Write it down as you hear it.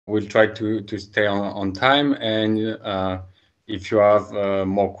we'll try to stay on time, and if you have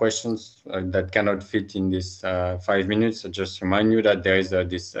more questions that cannot fit in this 5 minutes, I just remind you that there is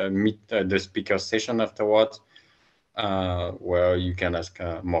this meet the speaker session afterwards, where you can ask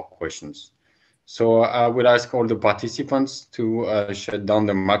more questions. So I will ask all the participants to shut down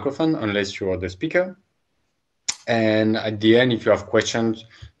the microphone unless you are the speaker. And at the end, if you have questions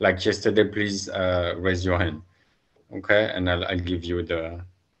like yesterday, please raise your hand. Okay, and I'll give you the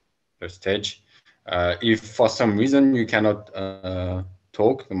stage. If for some reason you cannot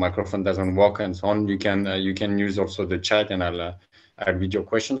talk, the microphone doesn't work and so on, you can use also the chat, and I'll read your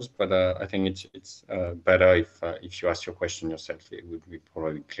questions. But I think it's better if you ask your question yourself. It would be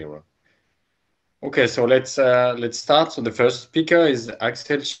probably clearer. Okay, so let's start. So the first speaker is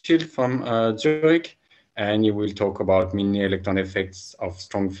Axel Schild from Zurich, and he will talk about mini electron effects of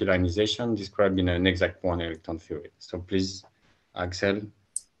strong field ionization described in an exact one electron theory. So please, Axel.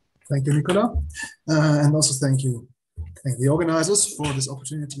 Thank you, Nicolas, and also thank the organizers for this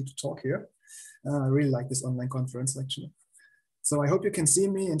opportunity to talk here. I really like this online conference, actually. So I hope you can see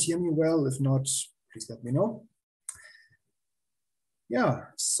me and hear me well. If not, please let me know. Yeah,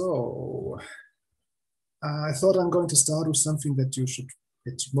 so I thought I'm going to start with something that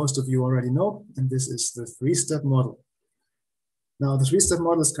most of you already know, and this is the three-step model. Now, the three-step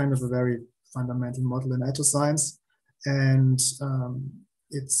model is kind of a very fundamental model in attoscience, and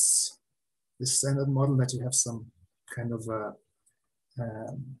it's the standard model that you have some kind of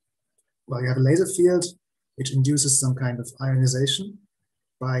well, you have a laser field which induces some kind of ionization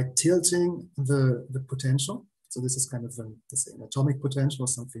by tilting the potential. So this is kind of an atomic potential or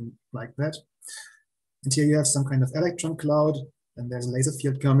something like that. And here you have some kind of electron cloud, and there's a laser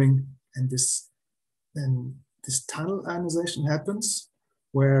field coming, and this tunnel ionization happens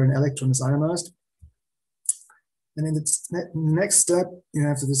where an electron is ionized. And in the next step, you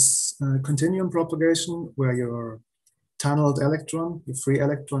have this continuum propagation where your tunneled electron, your free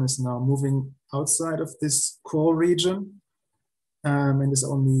electron, is now moving outside of this core region and is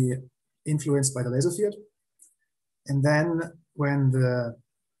only influenced by the laser field. And then when the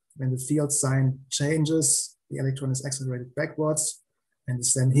field sign changes, the electron is accelerated backwards and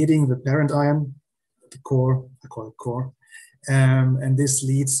is then hitting the parent ion, the core, I call it core. And this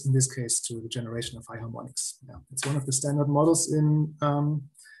leads, in this case, to the generation of high harmonics. Yeah, it's one of the standard models in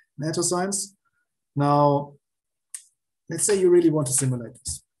attoscience. Now, let's say you really want to simulate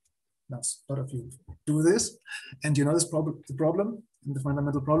this. Now, a lot of you do this, and you know this the problem. And the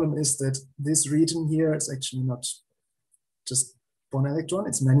fundamental problem is that this region here is actually not just one electron,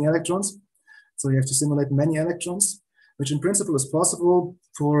 it's many electrons. So you have to simulate many electrons, which in principle is possible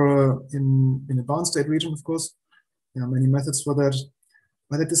for in a bound state region, of course. There are many methods for that.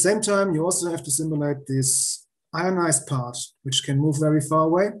 But at the same time, you also have to simulate this ionized part, which can move very far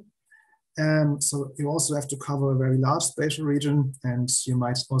away. And so you also have to cover a very large spatial region, and you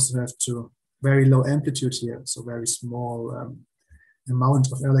might also have to very low amplitude here, so very small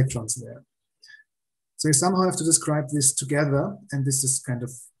amount of electrons there. So you somehow have to describe this together, and this is kind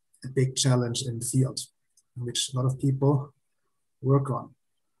of a big challenge in the field, which a lot of people work on.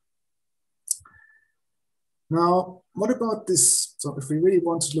 Now, what about this? So if we really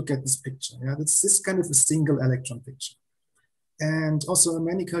want to look at this picture, yeah, this is kind of a single electron picture. And also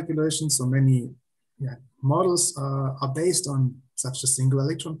many calculations or many models are based on such a single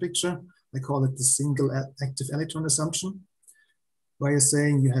electron picture. I call it the single active electron assumption, where you're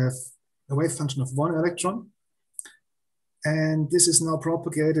saying you have a wave function of one electron. And this is now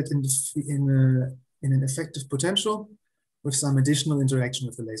propagated in an effective potential with some additional interaction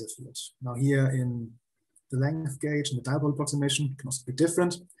with the laser field. Now here in the length gauge and the dipole approximation can also be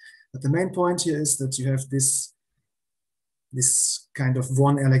different. But the main point here is that you have this kind of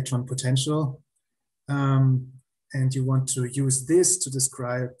one electron potential. And you want to use this to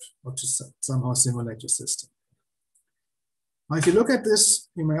describe or to somehow simulate your system. Now, if you look at this,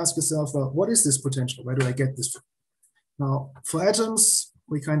 you may ask yourself, well, what is this potential? Where do I get this from? Now, for atoms,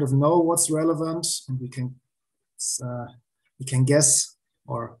 we kind of know what's relevant, and we can guess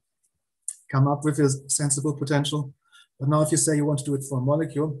or come up with a sensible potential. But now, if you say you want to do it for a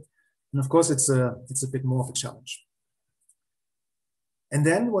molecule, then of course it's a bit more of a challenge. And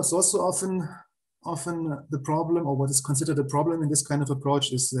then what's also often the problem, or what is considered a problem in this kind of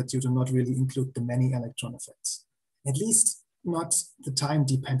approach, is that you do not really include the many electron effects, at least not the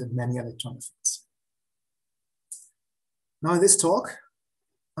time-dependent many electron effects. Now in this talk,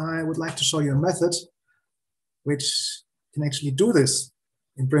 I would like to show you a method which can actually do this,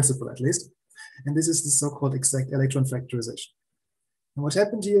 in principle at least, and this is the so-called exact electron factorization. And what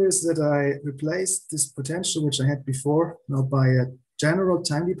happened here is that I replaced this potential which I had before now by a general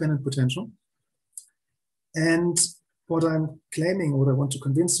time-dependent potential. And what I'm claiming, what I want to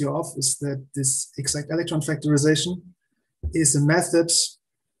convince you of, is that this exact electron factorization is a method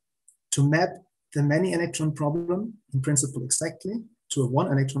to map the many electron problem, in principle exactly, to a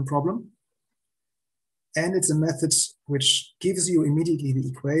one electron problem. And it's a method which gives you immediately the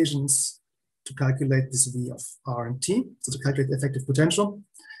equations to calculate this V of R and T, so to calculate the effective potential.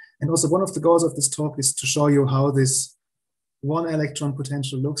 And also one of the goals of this talk is to show you how this one electron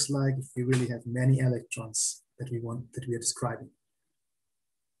potential looks like if we really have many electrons that we are describing.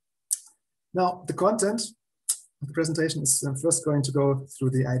 Now, the content of the presentation is first going to go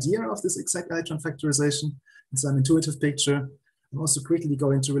through the idea of this exact electron factorization and some intuitive picture. I'm also quickly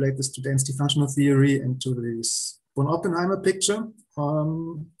going to relate this to density functional theory and to this von-Oppenheimer picture.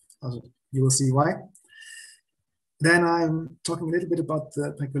 You will see why. Then I'm talking a little bit about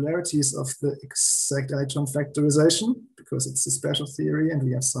the peculiarities of the exact electron factorization, because it's a special theory and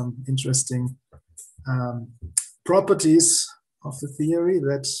we have some interesting properties of the theory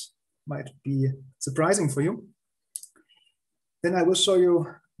that might be surprising for you. Then I will show you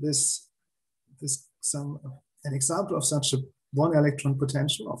an example of such a one electron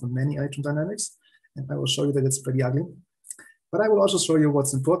potential of a many electron dynamics, and I will show you that it's pretty ugly. But I will also show you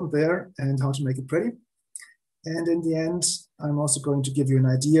what's important there and how to make it pretty. And in the end, I'm also going to give you an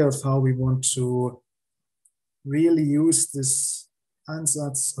idea of how we want to really use this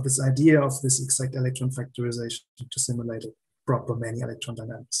ansatz, or this idea of this exact electron factorization to simulate a proper many electron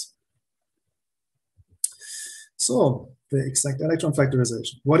dynamics. So, the exact electron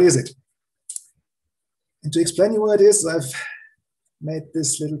factorization, what is it? And to explain you what it is, I've made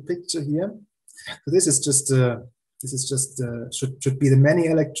this little picture here. So this is just should be the many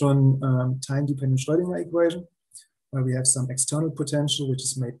electron time-dependent Schrödinger equation, where we have some external potential which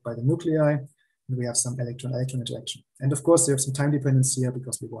is made by the nuclei, and we have some electron-electron interaction. And of course, we have some time dependence here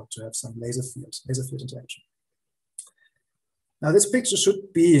because we want to have some laser field interaction. Now, this picture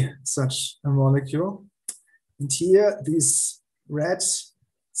should be such a molecule, and here these red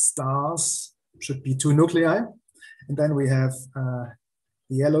stars should be two nuclei, and then we have the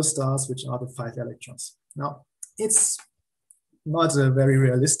yellow stars, which are the 5 electrons. Now, it's not a very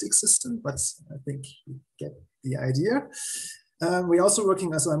realistic system, but I think you get the idea. We're also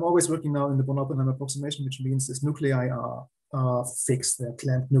working, as I'm always working now in the von-Oppenheimer approximation, which means these nuclei are fixed, they're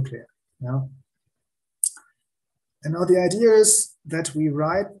clamped nuclei. Yeah? And now the idea is that we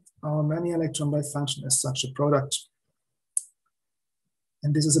write our many electron wave function as such a product.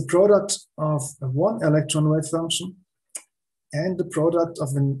 And this is a product of a one electron wave function and the product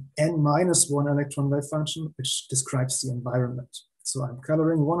of an n-1 electron wave function, which describes the environment. So I'm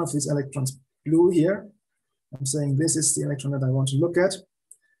coloring one of these electrons blue here. I'm saying this is the electron that I want to look at.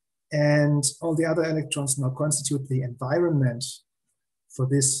 And all the other electrons now constitute the environment for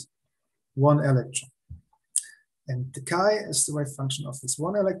this one electron. And the chi is the wave function of this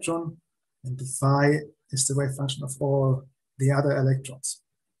one electron, and the phi is the wave function of all the other electrons.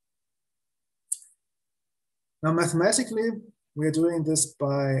 Now, mathematically, we are doing this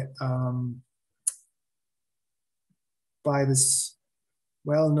by this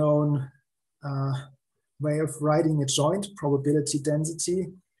well-known way of writing a joint probability density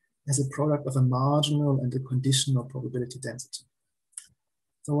as a product of a marginal and a conditional probability density.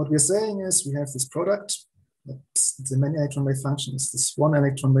 So what we're saying is we have this product, that's the many electron wave function is this one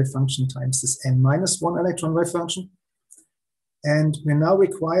electron wave function times this n-1 electron wave function. And we're now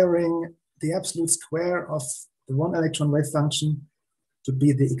requiring the absolute square of the one electron wave function to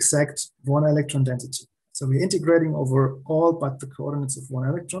be the exact one electron density. So we're integrating over all but the coordinates of one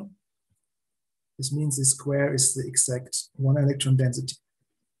electron. This means the square is the exact one electron density.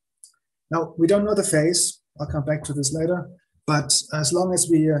 Now, we don't know the phase. I'll come back to this later. But as long as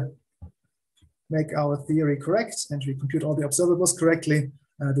we make our theory correct and we compute all the observables correctly,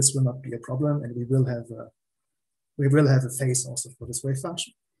 this will not be a problem, and we will have a phase also for this wave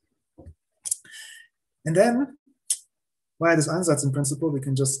function. And then, via this ansatz in principle, we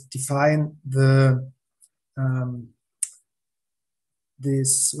can just define the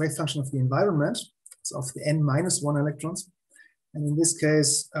this wave function of the environment, so of the n-1 electrons. And in this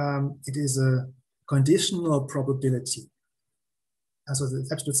case, it is a conditional probability. So the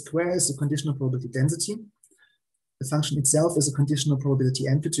absolute square is a conditional probability density. The function itself is a conditional probability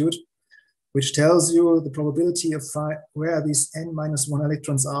amplitude, which tells you the probability of where these n-1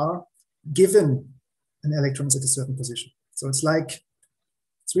 electrons are given an electron is at a certain position. So it's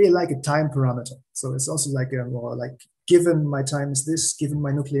really like a time parameter. So it's also like given my time is this, given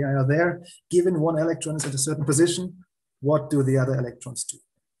my nuclei are there, given one electron is at a certain position, what do the other electrons do?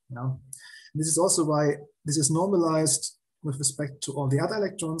 You know? This is also why this is normalized with respect to all the other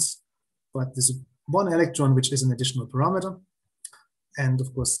electrons, but there's one electron which is an additional parameter, and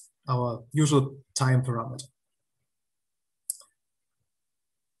of course our usual time parameter.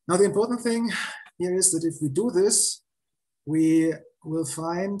 Now the important thing here is that if we do this, we will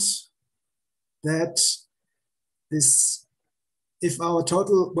find that if our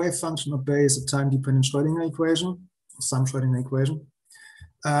total wave function obeys a time-dependent Schrödinger equation, some Schrödinger equation,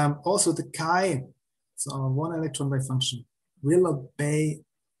 also the chi, so our one electron wave function, will obey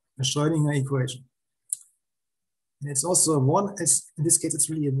a Schrödinger equation. And it's also in this case, it's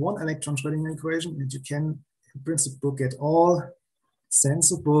really a one electron Schrödinger equation, and you can, in principle, get all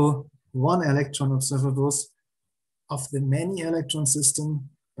sensible one electron observables of the many electron system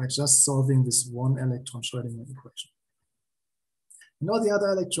by just solving this one electron Schrödinger equation. And all the other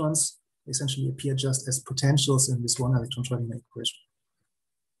electrons essentially appear just as potentials in this one electron Schrödinger equation.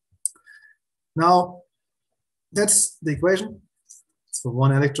 Now, that's the equation. It's for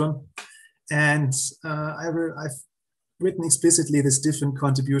one electron. And I've written explicitly these different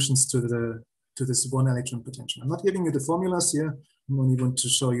contributions to this one electron potential. I'm not giving you the formulas here. I only want to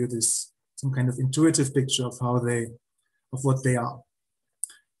show you some kind of intuitive picture of what they are.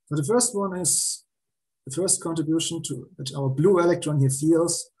 So the first one is the first contribution that our blue electron here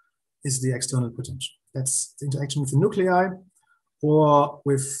feels is the external potential. That's the interaction with the nuclei or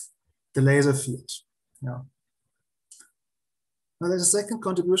with the laser field. Yeah. Now there's a second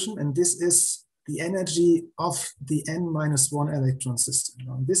contribution, and this is the energy of the n-1 electron system.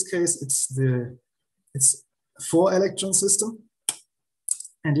 Now in this case, it's a 4 electron system.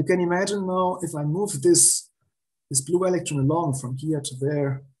 And you can imagine now, if I move this blue electron along from here to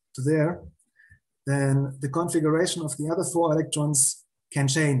there, then the configuration of the other 4 electrons can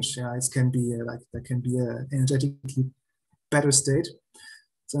change. Yeah, it can be there can be an energetically better state.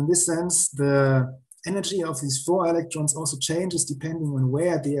 So in this sense, the energy of these 4 electrons also changes depending on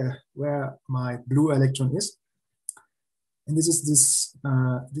where my blue electron is. And this is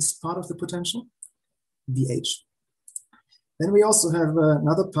this part of the potential, VH. Then we also have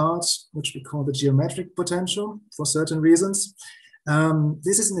another part, which we call the geometric potential for certain reasons.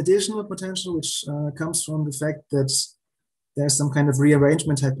 This is an additional potential which comes from the fact that there's some kind of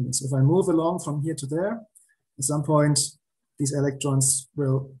rearrangement happening. So if I move along from here to there, at some point, these electrons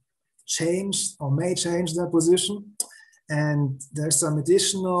will change or may change their position. And there's some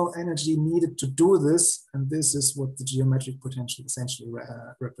additional energy needed to do this. And this is what the geometric potential essentially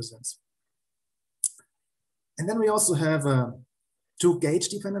represents. And then we also have 2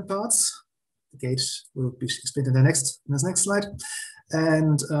 gauge-dependent parts. The gauge will be explained in the next slide.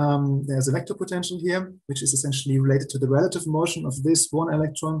 And there's a vector potential here, which is essentially related to the relative motion of this one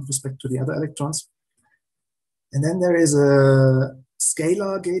electron with respect to the other electrons. And then there is a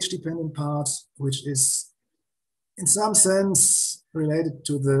scalar gauge-dependent part, which is in some sense related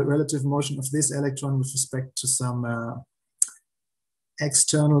to the relative motion of this electron with respect to some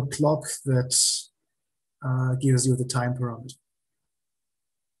external clock that gives you the time parameter.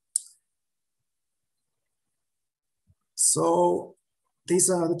 So these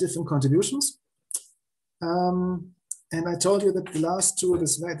are the different contributions. And I told you that the last two,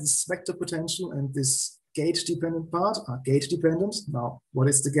 this vector potential and this gauge-dependent part, are gauge-dependent. Now, what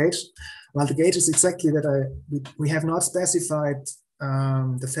is the gauge? Well, the gauge is exactly that we have not specified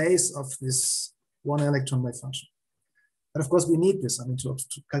the phase of this one electron wave function. But of course, we need this. I mean, to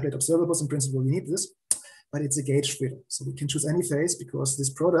calculate observables, in principle, we need this. But it's a gauge filter. So we can choose any phase because this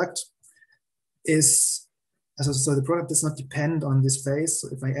product is, so the product does not depend on this phase. So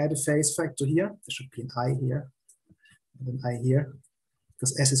if I add a phase factor here, there should be an I here, and an I here,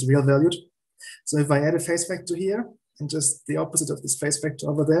 because S is real valued. So if I add a phase factor here, and just the opposite of this phase factor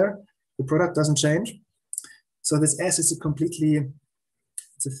over there, the product doesn't change. So this S is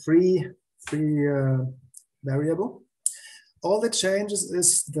it's a free variable. All that changes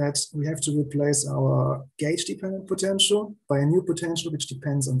is that we have to replace our gauge-dependent potential by a new potential which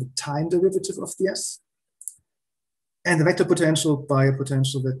depends on the time derivative of the S, and the vector potential by a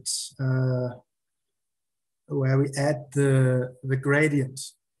potential that where we add the gradient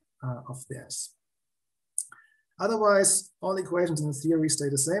of the S. Otherwise, all equations in the theory stay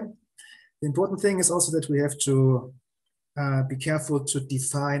the same. The important thing is also that we have to be careful to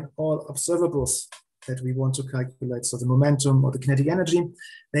define all observables that we want to calculate. So the momentum or the kinetic energy,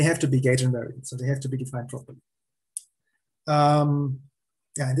 they have to be gauge invariant. So they have to be defined properly.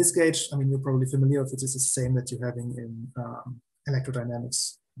 Yeah, in this gauge, I mean, you're probably familiar with it. It's the same that you're having in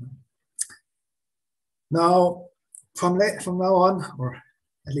electrodynamics. Now, from now on, or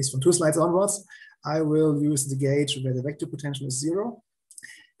at least from 2 slides onwards, I will use the gauge where the vector potential is 0.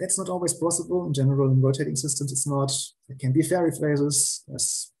 That's not always possible. In general, in rotating systems, it's not. It can be Ferri phases.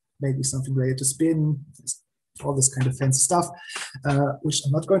 There's maybe something related to spin, all this kind of fancy stuff, which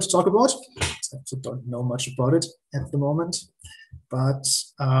I'm not going to talk about. I also don't know much about it at the moment. But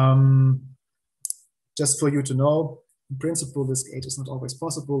just for you to know, in principle, this gate is not always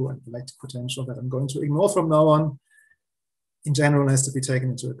possible, and the electric potential that I'm going to ignore from now on, in general, has to be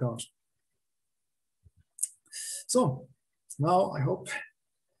taken into account. So now I hope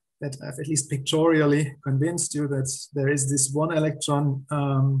that I've at least pictorially convinced you that there is this one electron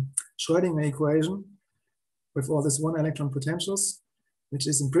Schrödinger equation with all these one electron potentials, which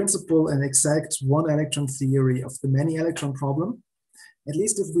is in principle an exact one electron theory of the many electron problem, at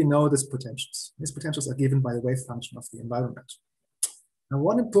least if we know these potentials. These potentials are given by the wave function of the environment. Now,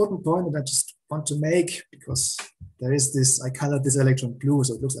 one important point that I just want to make, because there is this, I colored this electron blue,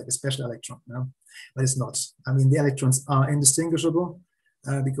 so it looks like a special electron, but it's not. I mean, the electrons are indistinguishable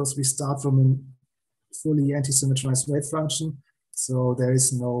because we start from a fully anti-symmetrized wave function. So there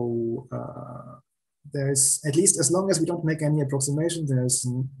is no, at least as long as we don't make any approximation,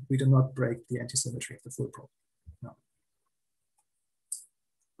 we do not break the anti-symmetry of the full problem. No.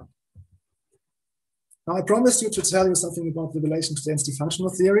 Now, I promised you to tell you something about the relation to density functional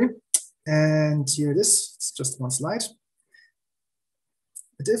theory. And here it is. It's just one slide.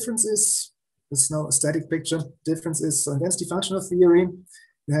 The difference is, it's now a static picture. Difference is, so in density functional theory,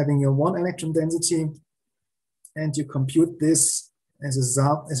 you're having your one electron density, and you compute this as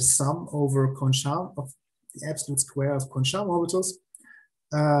a sum over Kohn-Sham of the absolute square of Kohn-Sham orbitals,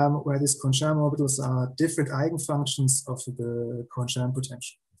 where these Kohn-Sham orbitals are different eigenfunctions of the Kohn-Sham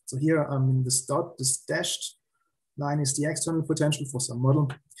potential. So here in this dot, this dashed line is the external potential for some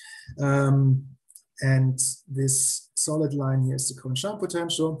model. And this solid line here is the Kohn-Sham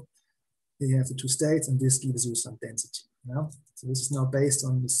potential. Here you have the two states, and this gives you some density. Yeah? So this is now based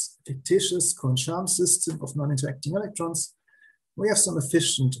on this fictitious Kohn-Sham system of non-interacting electrons. We have some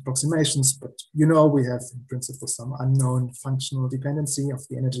efficient approximations, but you know we have in principle some unknown functional dependency of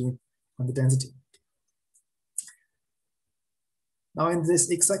the energy on the density. Now in this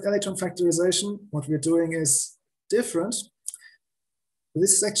exact electron factorization, what we're doing is different.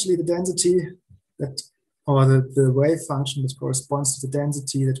 This is actually the density that, or the wave function that corresponds to the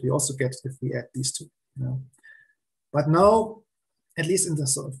density that we also get if we add these two. You know? But now, at least in the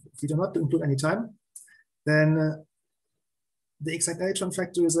sort of, if we do not include any time, then the exact electron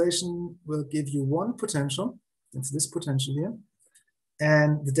factorization will give you one potential. It's this potential here.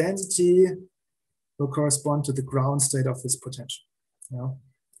 And the density will correspond to the ground state of this potential. Yeah.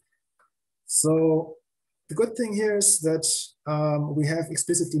 So the good thing here is that we have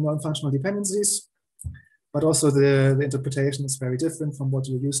explicitly non-functional dependencies, but also the interpretation is very different from what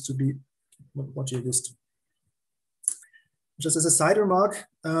you're used to be, what you're used to. Just as a side remark,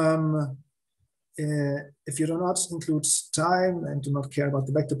 if you do not include time and do not care about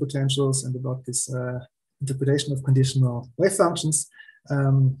the vector potentials and about this interpretation of conditional wave functions,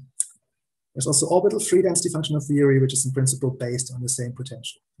 there's also orbital free density functional theory, which is in principle based on the same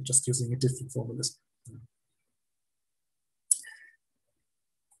potential, just using a different formulas.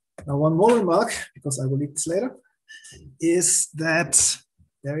 Now, one more remark, because I will leave this later, is that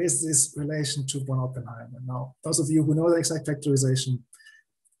there is this relation to von Oppenheimer. Now, those of you who know the exact factorization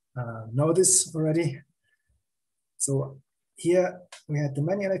know this already. So here we had the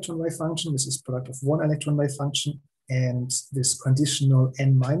many electron wave function. This is product of one electron wave function and this conditional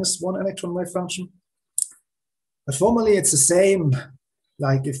n-1 electron wave function. But formally, it's the same,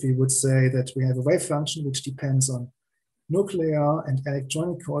 like if we would say that we have a wave function which depends on nuclear and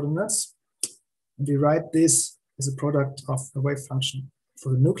electronic coordinates. And we write this as a product of a wave function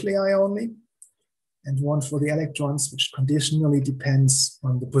for the nuclei only, and one for the electrons, which conditionally depends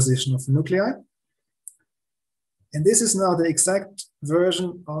on the position of the nuclei. And this is now the exact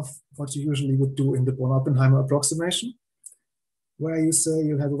version of what you usually would do in the Born-Oppenheimer approximation, where you say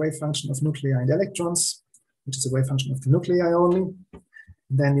you have a wave function of nuclei and electrons, which is a wave function of the nuclei only.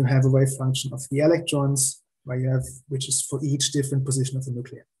 And then you have a wave function of the electrons, where you have, which is for each different position of the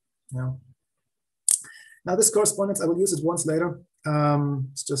nuclei. Now this correspondence, I will use it once later.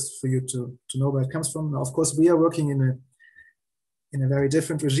 It's just for you to know where it comes from. Now, of course, we are working in a very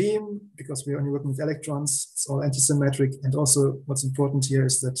different regime because we're only working with electrons. It's all antisymmetric. And also what's important here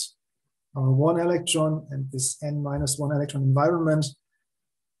is that our one electron and this n-1 electron environment,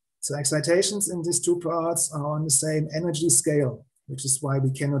 so excitations in these two parts are on the same energy scale, which is why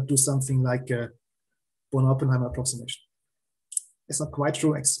we cannot do something like a Born-Oppenheimer approximation. It's not quite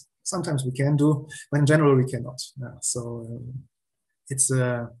true. Sometimes we can do, but in general we cannot. So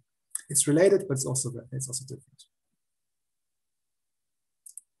it's related, but it's also different.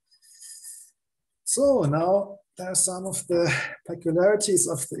 So now there are some of the peculiarities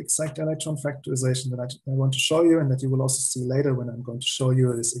of the exact electron factorization that I want to show you, and that you will also see later when I'm going to show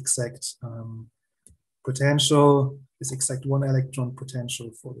you this exact potential, this exact one electron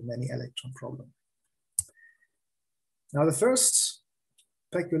potential for the many electron problem. Now the first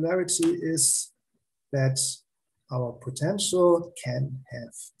peculiarity is that our potential can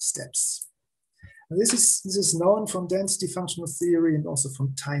have steps. And this is known from density functional theory and also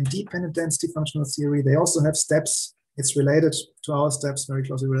from time-dependent density functional theory. They also have steps. It's related to our steps, very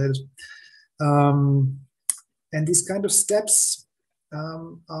closely related. And these kind of steps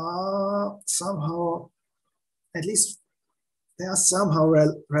are somehow, at least they are somehow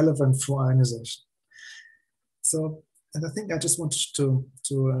relevant for ionization. So, and I think I just wanted to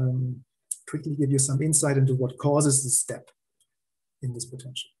quickly give you some insight into what causes this step in this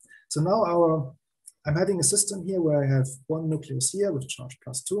potential. So now I'm having a system here where I have one nucleus here with charge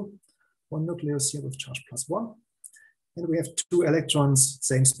 +2, one nucleus here with charge +1, and we have two electrons,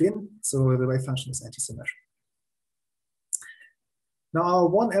 same spin, so the wave function is antisymmetric. Now our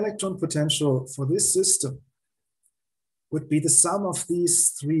one electron potential for this system would be the sum of these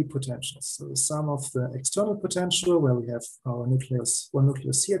three potentials. So the sum of the external potential, where we have our nucleus, one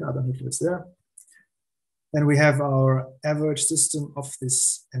nucleus here, another nucleus there. Then we have our average system of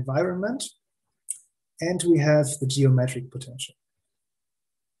this environment, and we have the geometric potential.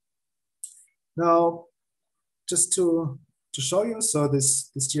 Now, just to show you, so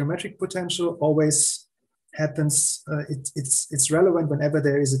this geometric potential always happens, it's relevant whenever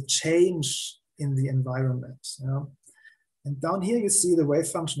there is a change in the environment. You know? And down here you see the wave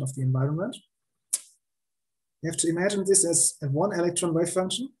function of the environment. You have to imagine this as a one electron wave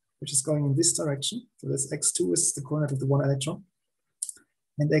function, which is going in this direction. So that's x2 is the coordinate of the one electron.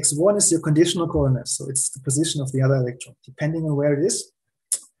 And x1 is your conditional coordinate. So it's the position of the other electron. Depending on where it is,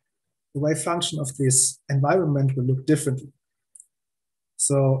 the wave function of this environment will look differently.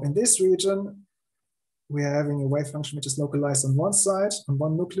 So in this region, we are having a wave function which is localized on one side, on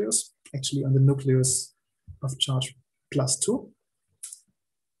one nucleus, actually on the nucleus of charge +2.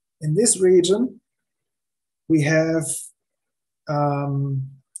 In this region, we have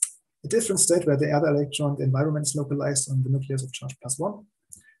a different state where the other electron, the environment is localized on the nucleus of charge +1.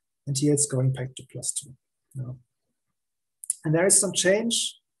 And here it's going back to +2. No. And there is some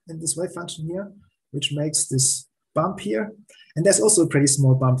change in this wave function here, which makes this bump here. And there's also a pretty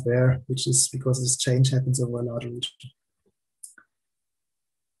small bump there, which is because this change happens over a larger region.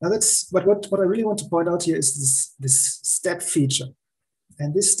 Now that's, but what I really want to point out here is this step feature.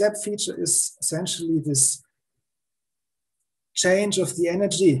 And this step feature is essentially this change of the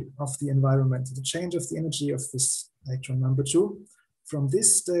energy of the environment, the change of the energy of this electron number 2 from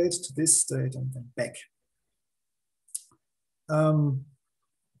this state to this state and then back.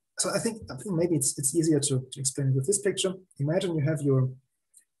 So I think maybe it's easier to explain it with this picture. Imagine you have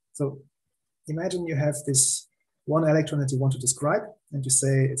imagine you have this one electron that you want to describe, and you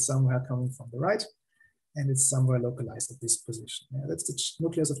say it's somewhere coming from the right, and it's somewhere localized at this position. Yeah, that's the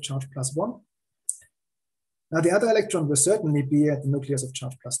nucleus of charge +1. Now the other electron will certainly be at the nucleus of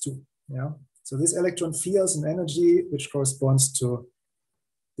charge +2. Yeah, so this electron feels an energy which corresponds to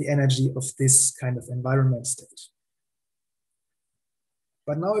the energy of this kind of environment state.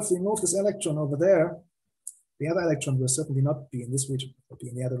 But now if we move this electron over there, the other electron will certainly not be in this region, it will be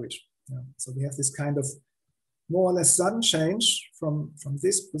in the other region. Yeah, so we have this kind of more or less sudden change from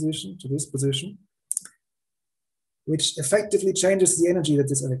this position to this position, which effectively changes the energy that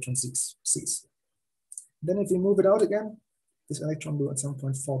this electron sees. Then if we move it out again, this electron will at some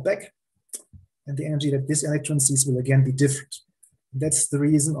point fall back, and the energy that this electron sees will again be different. And that's the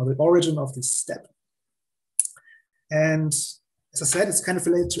reason or the origin of this step. And as I said, it's kind of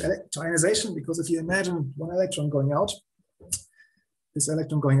related to ionization, because if you imagine one electron going out, this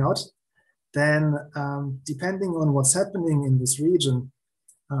electron going out, then depending on what's happening in this region,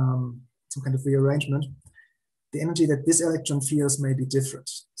 some kind of rearrangement, the energy that this electron feels may be different.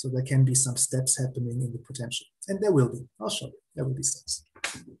 So there can be some steps happening in the potential. And there will be. I'll show you. There will be steps.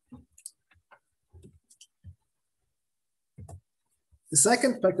 The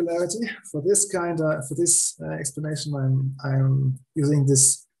second peculiarity for this explanation, I'm using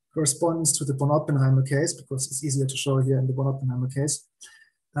this correspondence to the Born-Oppenheimer case, because it's easier to show here in the Born-Oppenheimer case.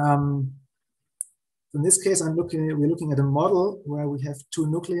 In this case, we're looking at a model where we have two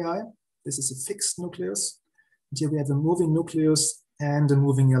nuclei. This is a fixed nucleus. And here we have a moving nucleus and a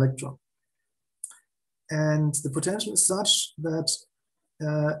moving electron. And the potential is such that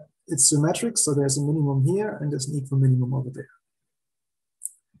it's symmetric. So there's a minimum here and there's an equal minimum over there.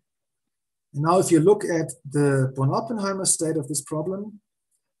 And now if you look at the Born-Oppenheimer state of this problem,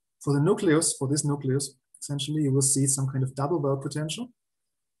 for the nucleus, for this nucleus, essentially you will see some kind of double well potential,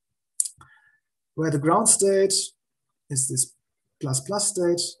 where the ground state is this plus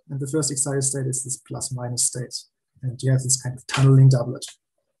state, and the first excited state is this plus minus state. And you have this kind of tunneling doublet.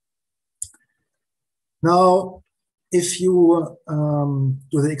 Now, if you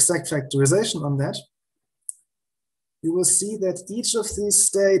do the exact factorization on that, you will see that each of these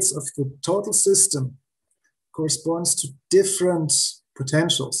states of the total system corresponds to different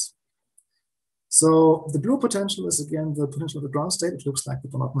potentials. So the blue potential is again the potential of the ground state, which looks like the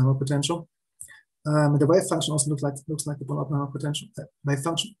von Oppenheimer potential. The wave function also looks like the von Oppenheimer potential, wave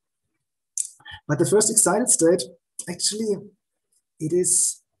function. But the first excited state, actually, it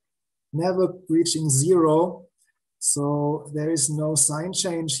is never reaching zero. So there is no sign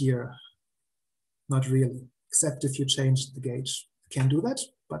change here. Not really, except if you change the gauge. You can do that,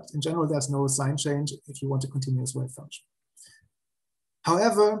 but in general, there's no sign change if you want a continuous wave function.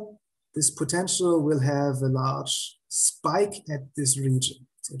 However, this potential will have a large spike at this region.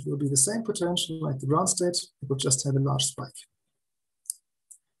 So it will be the same potential like the ground state, it will just have a large spike.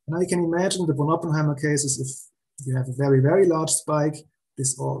 Now you can imagine the von Oppenheimer cases, if you have a very, very large spike,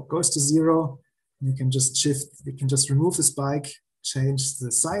 this all goes to zero, and you can just shift, you can just remove the spike, change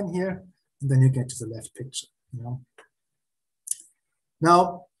the sign here, and then you get to the left picture. You know?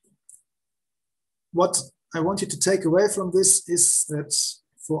 Now, what I want you to take away from this is that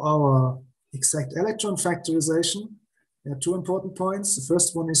for our exact electron factorization, there are two important points. The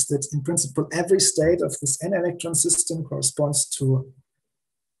first one is that in principle, every state of this n-electron system corresponds to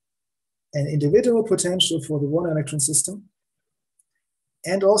an individual potential for the one electron system.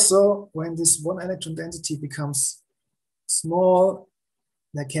 And also, when this one electron density becomes small,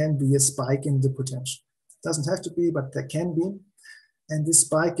 there can be a spike in the potential. It doesn't have to be, but there can be. And this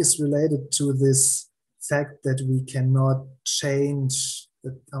spike is related to this fact that we cannot change,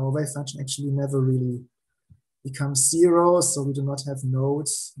 that our wave function actually never really becomes zero, so we do not have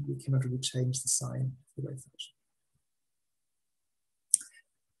nodes. We cannot really change the sign of the wave function.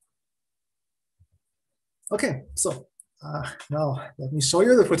 Okay, so now let me show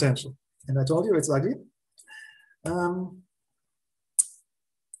you the potential. And I told you it's ugly.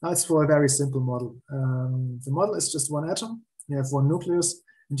 That's for a very simple model. The model is just one atom. You have one nucleus,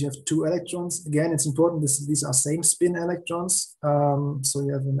 and you have two electrons. Again, it's important, these are same spin electrons. So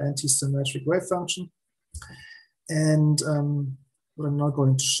you have an anti-symmetric wave function. And what I'm now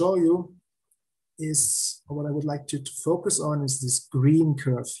going to show you is, or what I would like you to focus on is this green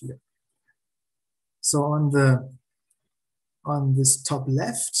curve here. So on this top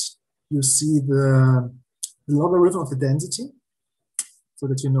left, you see the logarithm of the density, so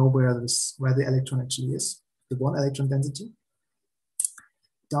that you know where the electron actually is, the one electron density.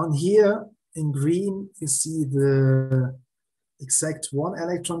 Down here in green, you see the exact one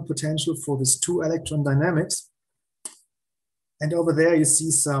electron potential for this two electron dynamics. And over there, you see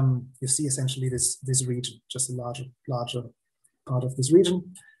essentially this region, just a larger part of this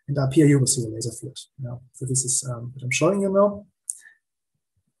region. And up here, you will see a laser field. So this is what I'm showing you now.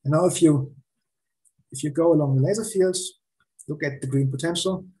 And now, if you go along the laser field, look at the green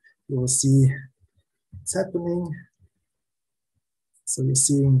potential, you will see what's happening. So you're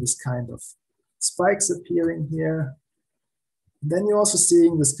seeing this kind of spikes appearing here. And then you're also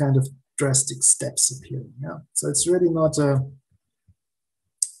seeing this kind of drastic steps appearing. Yeah. So it's really not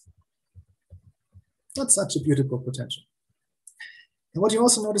such a beautiful potential. And what you're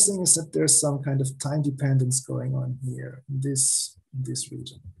also noticing is that there's some kind of time dependence going on here in this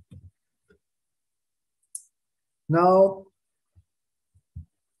region. Now,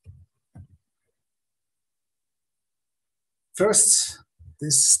 first,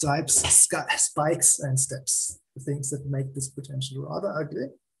 this spikes and steps, the things that make this potential rather ugly.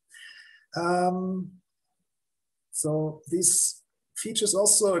 So these features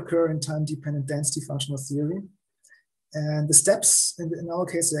also occur in time-dependent density functional theory. And the steps, in our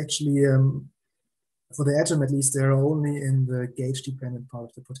case, actually, for the atom at least, they're only in the gauge-dependent part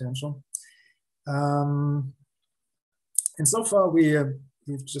of the potential. And so far,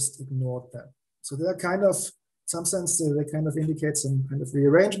 we've just ignored them. So they're kind of, in some sense, they kind of indicate some kind of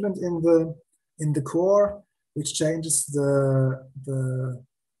rearrangement in the core, which changes the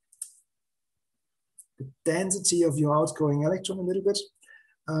density of your outgoing electron a little bit.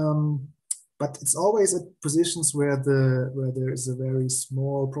 But it's always at positions where there is a very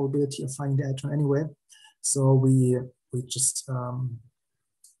small probability of finding the electron anyway. So we just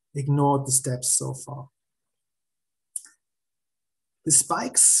ignored the steps so far. The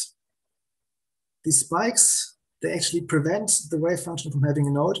spikes, they actually prevent the wave function from having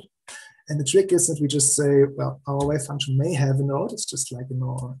a node. And the trick is that we just say, well, our wave function may have a node. It's just like,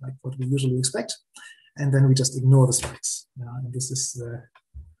 like what we usually expect. And then we just ignore the spikes. And this is the,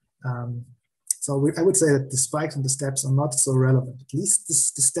 I would say that the spikes and the steps are not so relevant, at least the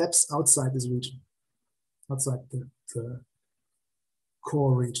steps outside this region, outside the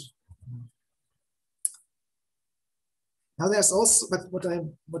core region. Now there's also, but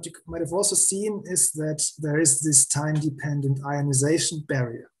what you might have also seen is that there is this time-dependent ionization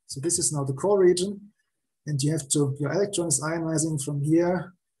barrier. So this is now the core region, and you have to, your electron is ionizing from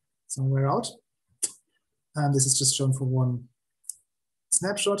here somewhere out. And this is just shown for one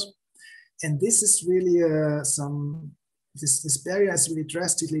snapshot. And this is really this barrier is really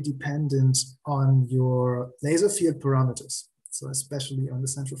drastically dependent on your laser field parameters. So especially on the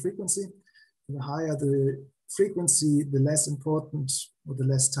central frequency. The higher the frequency, the less important or the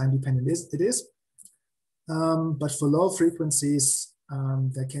less time dependent it is. But for low frequencies,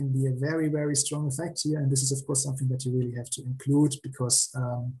 there can be a very, very strong effect here. And this is, of course, something that you really have to include because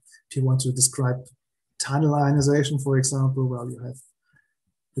if you want to describe tunnel ionization, for example, well, you have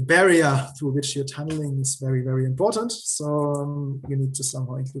the barrier through which you're tunneling is very, very important. So you need to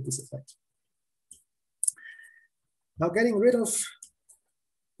somehow include this effect. Now, getting rid of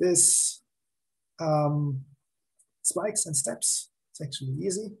this spikes and steps, it's actually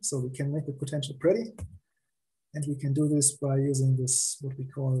easy. So we can make the potential pretty. And we can do this by using this, what we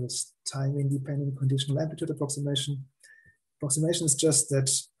call this time-independent conditional amplitude approximation. Approximation is just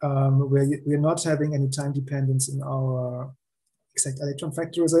that we're not having any time dependence in our exact electron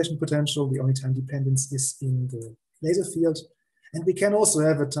factorization potential. The only time dependence is in the laser field. And we can also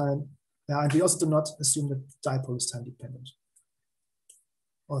have a time, and we also do not assume that dipole is time dependent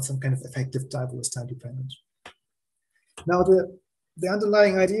or some kind of effective dipole is time dependent. Now, the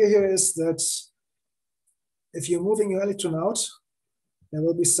underlying idea here is that if you're moving your electron out, there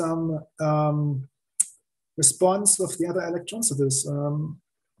will be some response of the other electrons. So there's,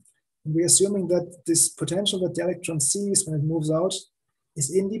 we're assuming that this potential that the electron sees when it moves out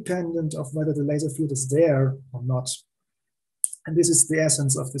is independent of whether the laser field is there or not. And this is the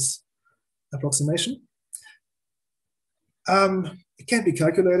essence of this approximation. It can be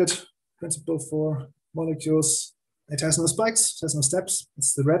calculated, principle for molecules. It has no spikes, it has no steps.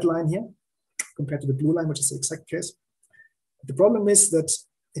 It's the red line here compared to the blue line, which is the exact case. The problem is that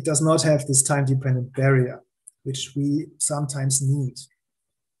it does not have this time-dependent barrier, which we sometimes need.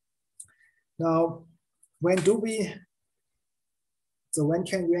 Now, when can we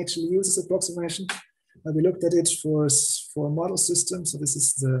actually use this approximation? We looked at it for a model system. So this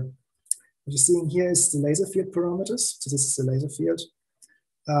is what you're seeing here is the laser field parameters. So this is the laser field.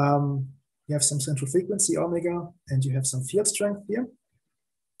 You have some central frequency, omega, and you have some field strength here.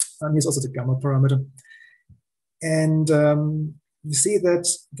 And here's also the gamma parameter. And you see that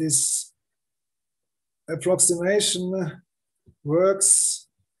this approximation works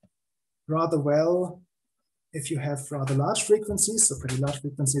rather well if you have rather large frequencies, so pretty large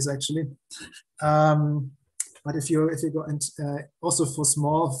frequencies actually. But if you go and also for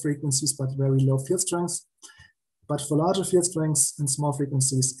small frequencies, but very low field strengths. But for larger field strengths and small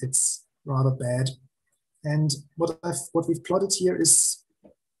frequencies, it's rather bad. And what we've plotted here is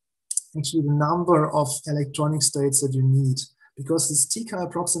actually the number of electronic states that you need, because this TK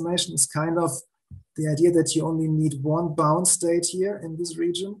approximation is kind of the idea that you only need one bound state here in this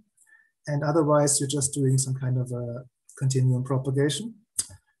region, and otherwise you're just doing some kind of a continuum propagation.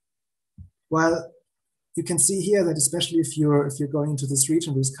 Well, you can see here that especially if you're going into this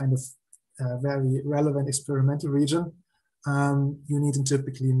region, this kind of very relevant experimental region, you need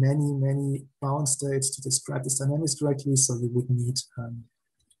typically many bound states to describe this dynamics correctly. So you would need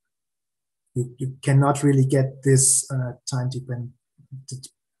you cannot really get this time-dependent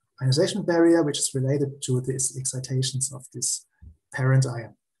ionization barrier, which is related to these excitations of this parent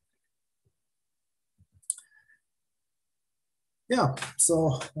ion. Yeah,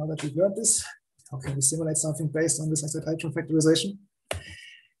 so now that we've learned this, how can we simulate something based on this electron factorization?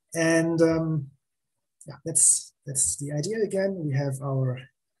 And yeah, that's the idea again.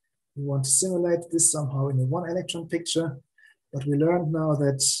 We want to simulate this somehow in a one electron picture, but we learned now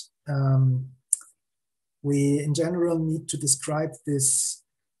that we in general need to describe this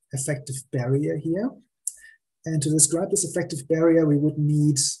effective barrier here. And to describe this effective barrier, we would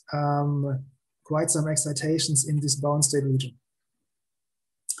need quite some excitations in this bound state region.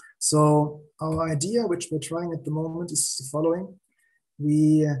 So our idea, which we're trying at the moment, is the following.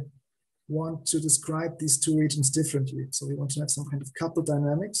 We want to describe these two regions differently. So we want to have some kind of coupled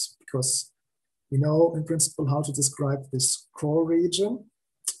dynamics, because we know in principle how to describe this core region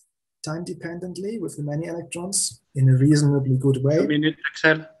time dependently with the many electrons in a reasonably good way. 2 minutes,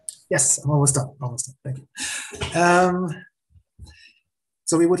 Axel. Yes, I'm almost done. Almost done. Thank you.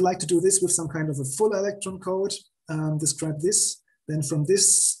 So we would like to do this with some kind of a full electron code, describe this. Then from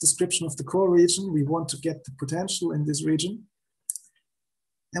this description of the core region, we want to get the potential in this region.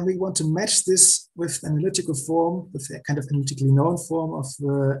 And we want to match this with analytical form, with a kind of analytically known form of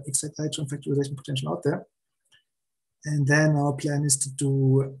the exact electron factorization potential out there. And then our plan is to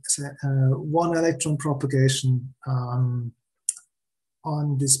do one electron propagation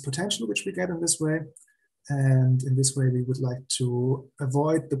on this potential, which we get in this way. And in this way, we would like to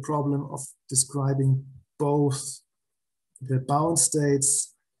avoid the problem of describing both the bound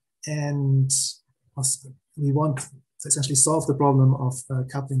states, and we want to essentially solve the problem of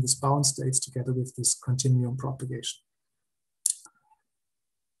coupling these bound states together with this continuum propagation.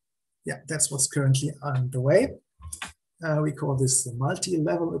 Yeah, that's what's currently underway. We call this the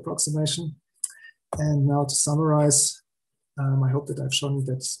multi-level approximation. And now to summarize, I hope that I've shown you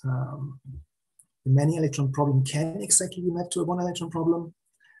that the many electron problem can exactly be mapped to a one electron problem,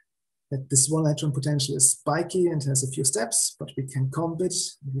 that this one electron potential is spiky and has a few steps, but we can comb it.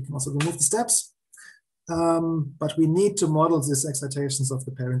 We can also remove the steps. But we need to model these excitations of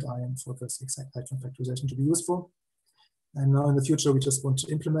the parent ion for this exact electron factorization to be useful. And now in the future, we just want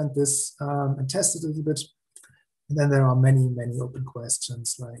to implement this and test it a little bit. And then there are many, many open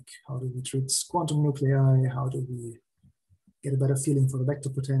questions like how do we treat quantum nuclei? How do we get a better feeling for the vector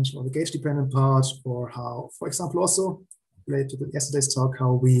potential or the gauge-dependent part, or how, for example, also related to yesterday's talk,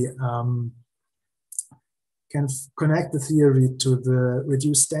 how we can connect the theory to the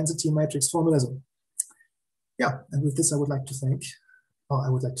reduced density matrix formalism. Yeah, and with this, I would like to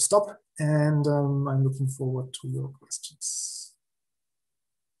stop, and I'm looking forward to your questions.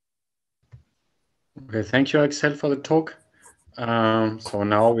 Okay, thank you, Axel, for the talk. So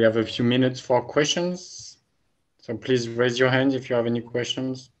now we have a few minutes for questions. So please raise your hand if you have any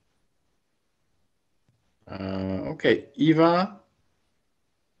questions. Okay, Eva,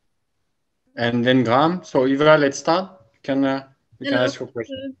 and then Graham. So Eva, let's start. You can ask your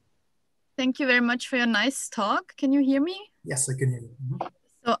question. Thank you very much for your nice talk. Can you hear me? Yes, I can hear you. Mm-hmm.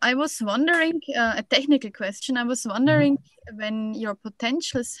 So I was wondering, a technical question. I was wondering when your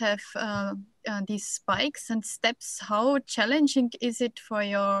potentials have these spikes and steps, how challenging is it for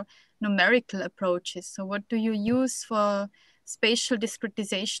your numerical approaches? So what do you use for spatial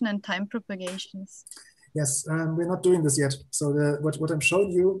discretization and time propagations? Yes, we're not doing this yet. So what I'm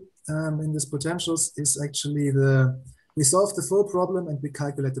showing you in these potentials is actually we solve the full problem and we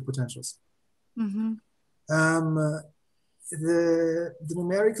calculate the potentials. Mm-hmm. The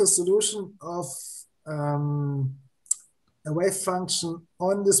numerical solution of a wave function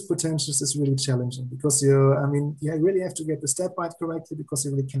on this potentials is really challenging because you really have to get the step height correctly because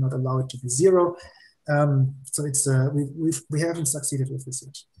you really cannot allow it to be zero. So it's we haven't succeeded with this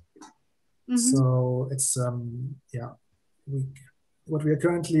yet. Mm-hmm. So it's what we are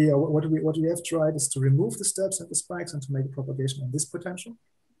currently what we have tried is to remove the steps and the spikes and to make a propagation on this potential.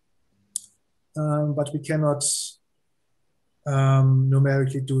 But we cannot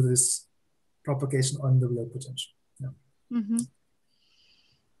numerically do this propagation on the real potential. Yeah. Mm-hmm.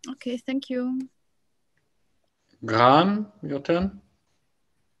 Okay, thank you. Graham, your turn.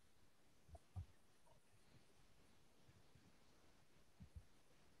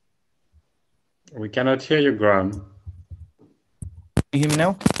 We cannot hear you, Graham. You hear me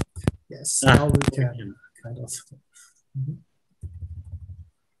now? Yes, now we can, kind of. Mm-hmm.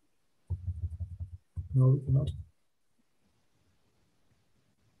 No, we cannot.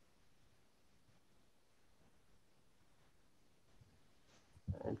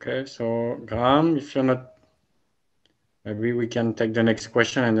 Okay, so Graham, if you're not, maybe we can take the next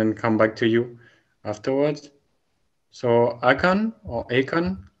question and then come back to you afterwards. So Akon or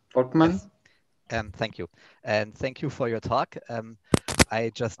Akon Volkmann. Yes. Thank you. And thank you for your talk. I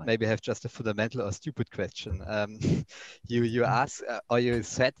just maybe have just a fundamental or stupid question. You asked or you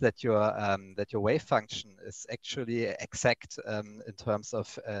said that your wave function is actually exact in terms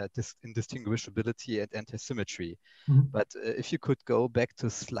of indistinguishability and antisymmetry. Mm-hmm. But if you could go back to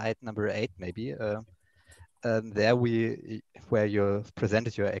slide number 8, maybe. There where you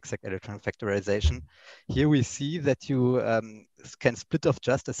presented your exact electron factorization. Here we see that you can split off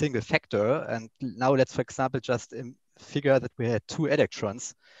just a single factor. And now let's, for example, just figure that we had 2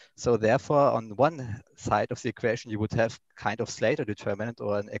 electrons. So therefore, on one side of the equation, you would have kind of Slater determinant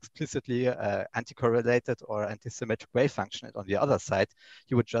or an explicitly anticorrelated or antisymmetric wave function. And on the other side,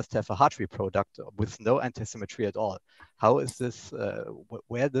 you would just have a Hartree product with no antisymmetry at all. How is this,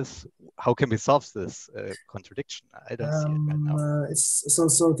 how can we solve this contradiction? I don't see it right now.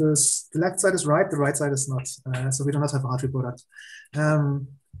 So the left side is right, the right side is not. So we do not have a Hartree product.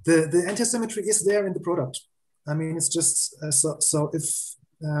 The anti-symmetry is there in the product. I mean, it's just so if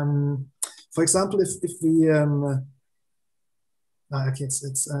for example, if we okay,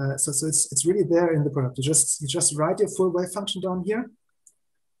 it's really there in the product. You just write your full wave function down here.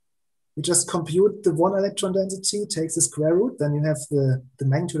 You just compute the one electron density, takes the square root, then you have the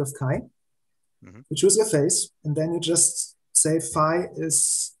magnitude of chi. Mm-hmm. You choose your phase, and then you just say phi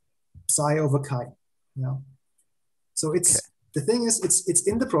is psi over chi. Yeah. So it's the thing is it's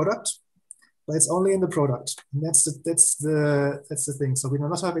in the product, but it's only in the product. And that's the thing. So we do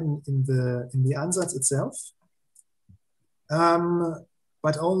not have it in the ansatz itself,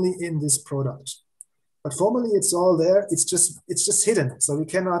 but only in this product. But formally, it's all there. It's just hidden. So we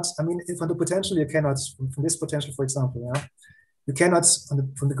cannot. I mean, from the potential, you cannot. From this potential, for example, yeah, you cannot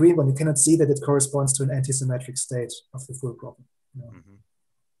from the green one. You cannot see that it corresponds to an antisymmetric state of the full problem. Yeah. Mm-hmm.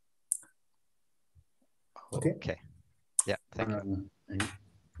 Okay. Okay. Yeah. Thank you.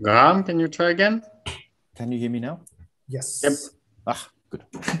 Graham, can you try again? Can you hear me now? Yes. Yep. Ah, good.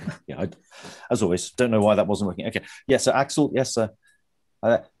 Yeah, as always, don't know why that wasn't working. Okay. Yeah. So Axel, yes,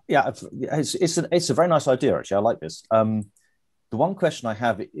 yeah, it's a very nice idea, actually. I like this. The one question I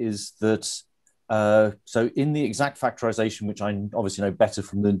have is that, so in the exact factorization, which I obviously know better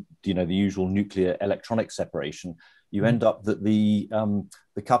from the usual nuclear electronic separation, you end up that the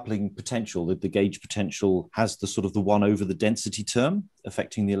coupling potential, the gauge potential, has the sort of the 1 over the density term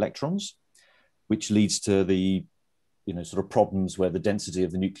affecting the electrons, which leads to the sort of problems where the density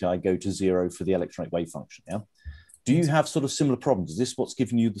of the nuclei go to 0 for the electronic wave function. Yeah. Do you have sort of similar problems? Is this what's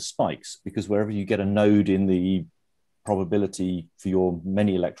giving you the spikes? Because wherever you get a node in the probability for your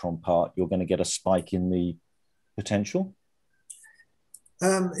many electron part, you're going to get a spike in the potential?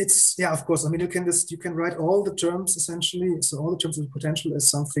 Yeah, of course. I mean, you can write all the terms essentially. So all the terms of the potential is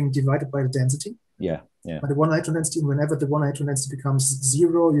something divided by the density. Yeah, yeah. By the one electron density, and whenever the one electron density becomes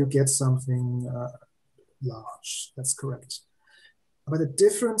 0, you get something large. That's correct. But the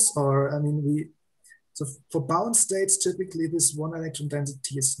difference, so for bound states, typically this one electron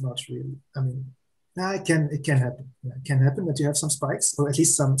density is not really. I mean, it can happen. Yeah, it can happen that you have some spikes, or at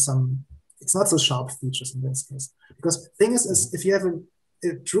least some. It's not so sharp features in this case, because the thing is if you have a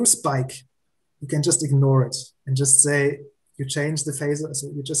true spike, you can just ignore it and just say you change the phasor.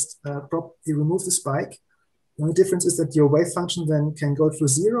 So you just you remove the spike. The only difference is that your wave function then can go through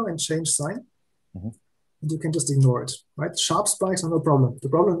 0 and change sign, and you can just ignore it. Right? Sharp spikes are no problem. The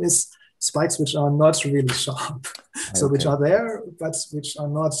problem is spikes which are not really sharp, so which are there but which are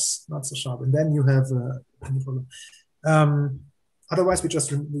not so sharp, and then you have any problem. Otherwise, we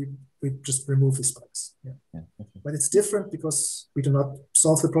just remove the spikes. Yeah. But it's different because we do not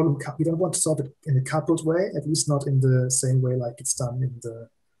solve the problem. We don't want to solve it in a coupled way, at least not in the same way like it's done in the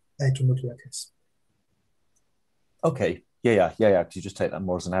electronuclear case. Okay. Yeah. Because you just take that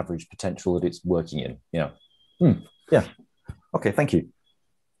more as an average potential that it's working in. Yeah. Yeah. Okay. Thank you.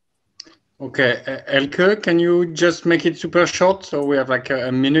 Okay, Elke, can you just make it super short so we have like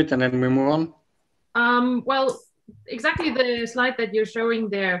a minute and then we move on? Well, exactly the slide that you're showing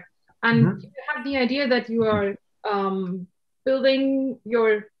there. And you have the idea that you are building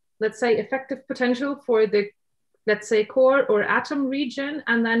your, let's say, effective potential for the, let's say, core or atom region,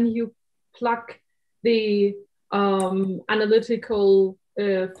 and then you plug the analytical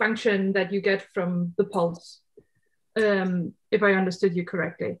function that you get from the pulse, if I understood you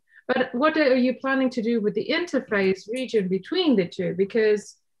correctly. But what are you planning to do with the interface region between the two?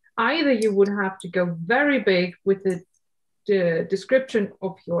 Because either you would have to go very big with the description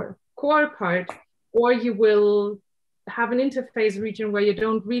of your core part, or you will have an interface region where you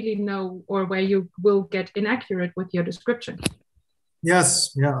don't really know, or where you will get inaccurate with your description.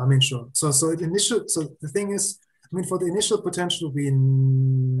 Yes, yeah, I mean, sure. So the thing is, I mean, for the initial potential we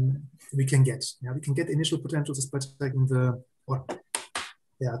can get the initial potentials just by taking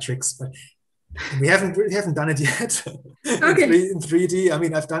tricks, but we haven't done it yet. Okay. in 3D. I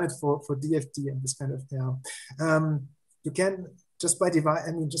mean, I've done it for DFT and this kind of you can just by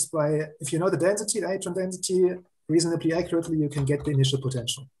if you know the density, the electron density reasonably accurately, you can get the initial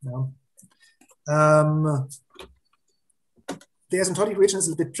potential. The asymptotic region is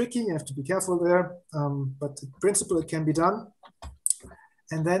a bit tricky. You have to be careful there, but in principle it can be done.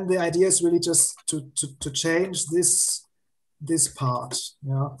 And then the idea is really just to change this part.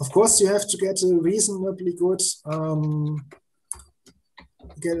 Of course, you have to get a reasonably good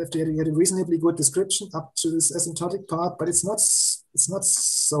get a reasonably good description up to this asymptotic part, but it's not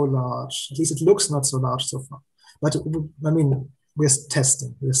so large. At least it looks not so large so far. But I mean, we're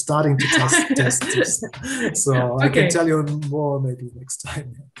testing. We're starting to test this. So okay. I can tell you more maybe next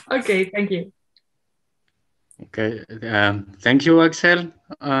time. Okay, thank you. Okay, thank you, Axel,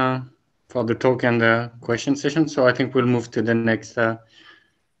 for the talk and the question session. So I think we'll move to the next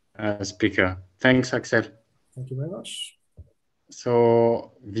speaker. Thanks, Axel. Thank you very much.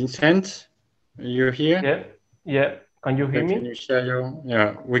 So Vincent, you're here? Yeah, yeah. Can you hear me? Can you share your,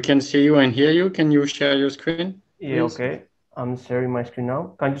 yeah, we can see you and hear you. Can you share your screen? Yeah, please? okay. I'm sharing my screen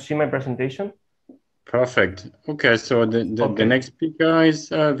now. Can you see my presentation? Perfect. Okay, so the Okay. next speaker is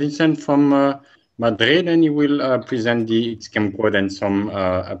Vincent from Madrid, and he will present the Xchem code and some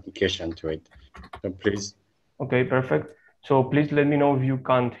application to it. So please. Okay, perfect. So please let me know if you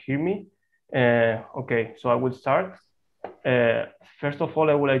can't hear me. Okay, so I will start. First of all,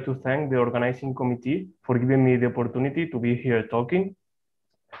 I would like to thank the organizing committee for giving me the opportunity to be here talking.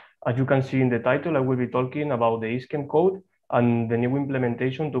 As you can see in the title, I will be talking about the Xchem code and the new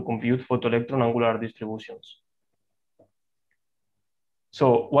implementation to compute photoelectron angular distributions.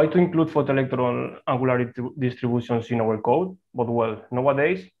 So why to include photoelectron angular distributions in our code? But well,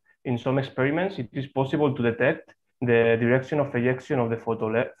 nowadays, in some experiments, it is possible to detect the direction of ejection of the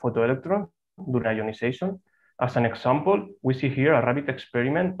photoelectron during ionization. As an example, we see here a rabbit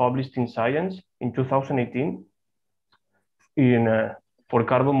experiment published in Science in 2018 for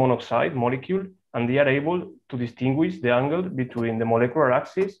carbon monoxide molecule, and they are able to distinguish the angle between the molecular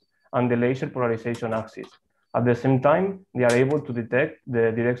axis and the laser polarization axis. At the same time, they are able to detect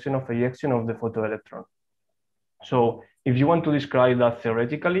the direction of ejection of the photoelectron. So if you want to describe that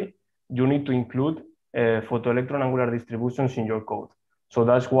theoretically, you need to include photoelectron angular distributions in your code. So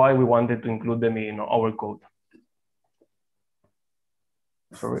that's why we wanted to include them in our code.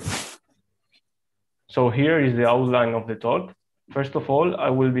 Sorry. So here is the outline of the talk. First of all, I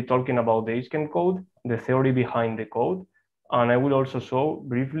will be talking about the Xchem code, the theory behind the code, and I will also show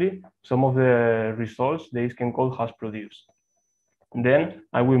briefly some of the results the Xchem code has produced. Then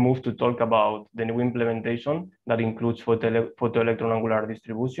I will move to talk about the new implementation that includes photoelectron angular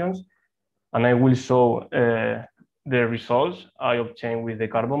distributions, and I will show the results I obtained with the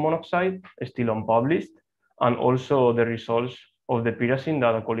carbon monoxide, still unpublished, and also the results of the pyrazine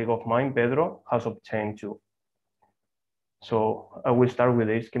that a colleague of mine, Pedro, has obtained too. So I will start with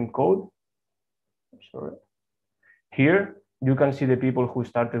the Xchem code. Sorry. Here, you can see the people who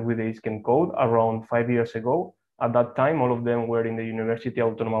started with the Xchem code around 5 years ago. At that time, all of them were in the University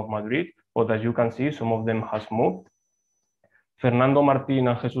Autónoma of Madrid, but as you can see, some of them has moved. Fernando Martín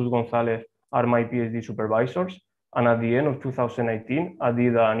and Jesus González are my PhD supervisors. And at the end of 2018, I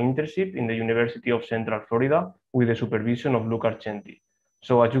did an internship in the University of Central Florida with the supervision of Luca Argenti.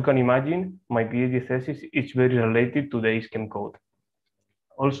 So as you can imagine, my PhD thesis is very related to the Xchem code.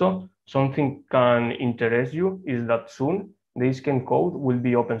 Also, something can interest you is that soon the Xchem code will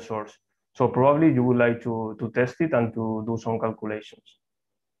be open source. So probably you would like to test it and to do some calculations.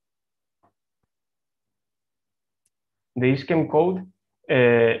 The Xchem code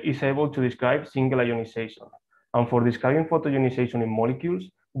is able to describe single ionization. And for describing photoionization in molecules,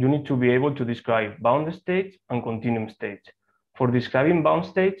 you need to be able to describe bound state and continuum state. For describing bound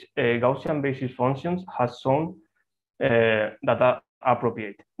state, Gaussian basis functions have shown that are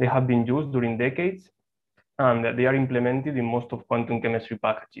appropriate. They have been used during decades, and they are implemented in most of quantum chemistry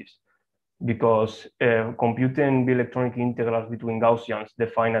packages because computing the electronic integrals between Gaussians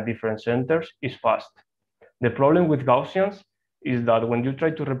defined at different centers is fast. The problem with Gaussians is that when you try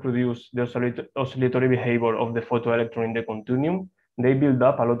to reproduce the oscillatory behavior of the photoelectron in the continuum, they build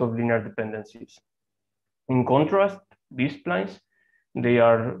up a lot of linear dependencies. In contrast, B-splines, they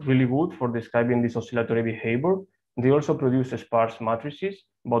are really good for describing this oscillatory behavior. They also produce sparse matrices,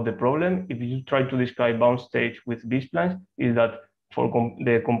 but the problem, if you try to describe bound states with B-splines, is that for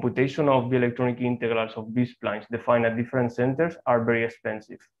the computation of the electronic integrals of B-splines defined at different centers are very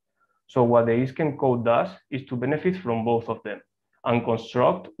expensive. So what the Xchem code does is to benefit from both of them and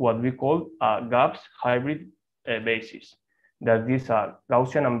construct what we call a GAPS hybrid basis. That is a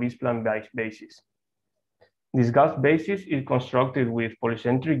Gaussian and B-spline basis. This GAPS basis is constructed with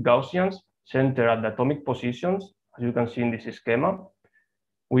polycentric Gaussians centered at the atomic positions, as you can see in this schema.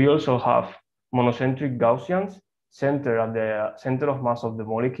 We also have monocentric Gaussians centered at the center of mass of the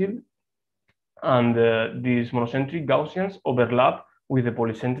molecule. And these monocentric Gaussians overlap with the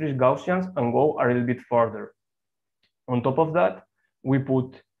polycentric Gaussians and go a little bit further. On top of that, we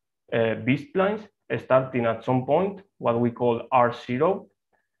put B-splines starting at some point, what we call R0.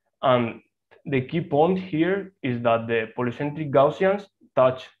 And the key point here is that the polycentric Gaussians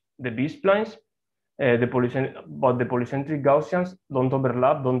touch the B-splines, but the polycentric Gaussians don't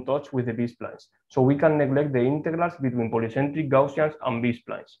overlap, don't touch with the B-splines. So we can neglect the integrals between polycentric Gaussians and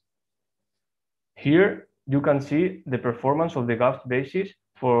B-splines. Here, you can see the performance of the GAPS basis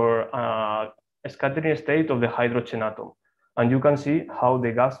for scattering state of the hydrogen atom. And you can see how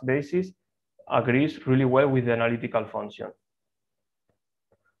the gas basis agrees really well with the analytical function.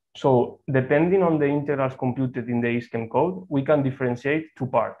 So depending on the integrals computed in the ISCHEM code, we can differentiate two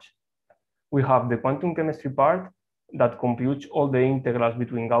parts. We have the quantum chemistry part that computes all the integrals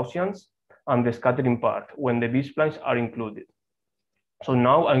between Gaussians, and the scattering part when the B-splines are included. So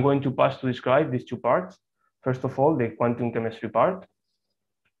now I'm going to pass to describe these two parts. First of all, the quantum chemistry part.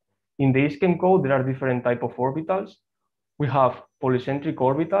 In the ISCHEM code, there are different types of orbitals. We have polycentric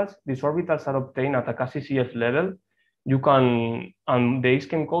orbitals. These orbitals are obtained at a CF level. You can, and the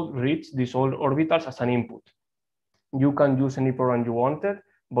ISCHEM code reads these all orbitals as an input. You can use any program you wanted,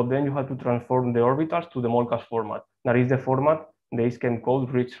 but then you have to transform the orbitals to the Molkas format. That is the format the ISCHEM code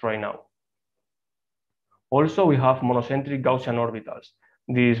reads right now. Also, we have monocentric Gaussian orbitals.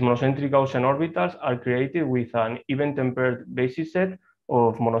 These monocentric Gaussian orbitals are created with an even-tempered basis set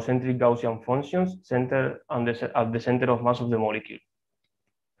of monocentric Gaussian functions centered at the center of mass of the molecule.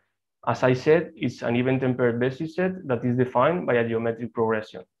 As I said, it's an even-tempered basis set that is defined by a geometric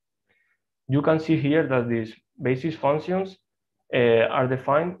progression. You can see here that these basis functions are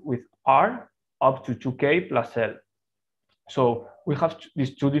defined with R up to 2k plus L. So we have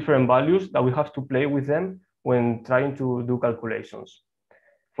these two different values that we have to play with them when trying to do calculations.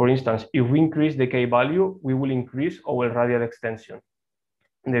 For instance, if we increase the k value, we will increase our radial extension.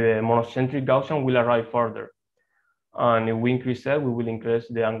 The monocentric Gaussian will arrive further. And if we increase L, we will increase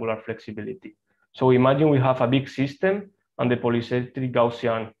the angular flexibility. So imagine we have a big system and the polycentric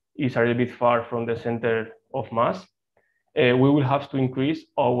Gaussian is a little bit far from the center of mass. We will have to increase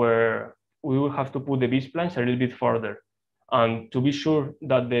we will have to put the B-splines a little bit further. And to be sure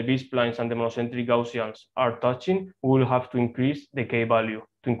that the B-splines and the monocentric Gaussians are touching, we will have to increase the k value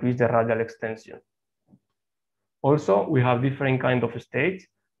to increase the radial extension. Also, we have different kinds of states.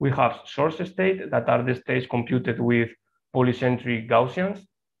 We have source state that are the states computed with polycentric Gaussians.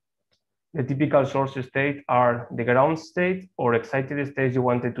 The typical source state are the ground state or excited states you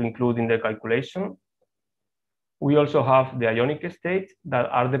wanted to include in the calculation. We also have the ionic state that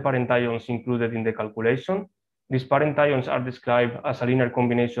are the parent ions included in the calculation. These parent ions are described as a linear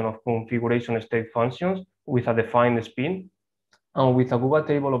combination of configuration state functions with a defined spin. And with a Guga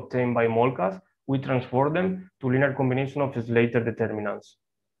table obtained by Molkas, we transform them to linear combination of Slater determinants.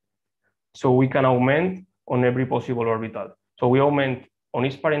 So we can augment on every possible orbital. So we augment on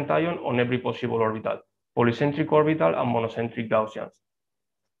each parent ion on every possible orbital, polycentric orbital and monocentric Gaussians.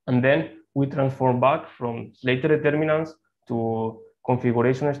 And then we transform back from Slater determinants to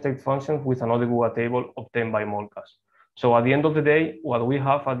configuration state functions with another Guga table obtained by Molkas. So at the end of the day, what we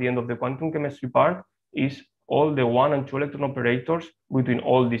have at the end of the quantum chemistry part is all the 1 and 2 electron operators between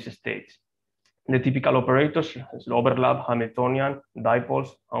all these states. The typical operators is overlap, Hamiltonian, dipoles,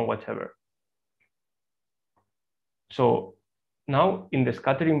 and whatever. So now in the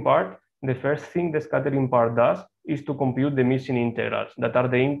scattering part, the first thing the scattering part does is to compute the missing integrals, that are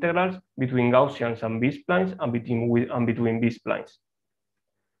the integrals between Gaussians and B-splines and between B-splines.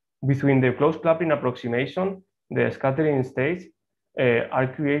 Between the closed clapping approximation, the scattering states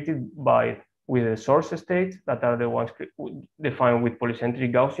are created with the source states that are the ones defined with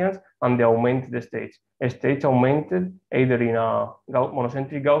polycentric Gaussians and the augmented states. States augmented either in a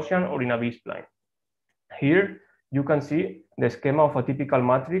monocentric Gaussian or in a B-spline. Here you can see the schema of a typical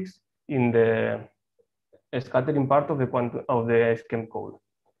matrix in the scattering part of the ISCHEM code.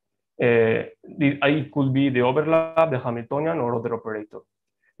 It could be the overlap, the Hamiltonian, or other operator.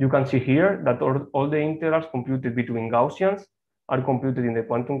 You can see here that all the integrals computed between Gaussians are computed in the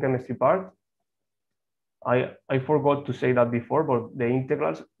quantum chemistry part. I forgot to say that before, but the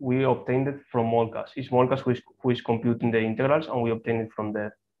integrals we obtained it from Molkas. It's Molkas who is computing the integrals, and we obtained it from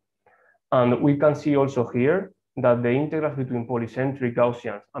there. And we can see also here that the integrals between polycentric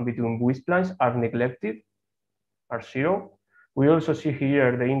Gaussians and between B-splines are neglected, are 0. We also see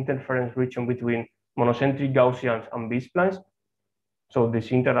here the interference region between monocentric Gaussians and B-splines. So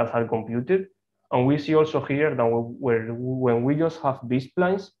these integrals are computed. And we see also here that when we just have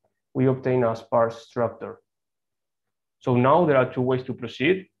B-splines, we obtain a sparse structure. So now there are two ways to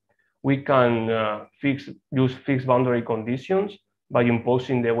proceed. We can use fixed boundary conditions by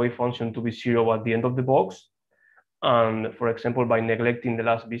imposing the wave function to be 0 at the end of the box. And for example, by neglecting the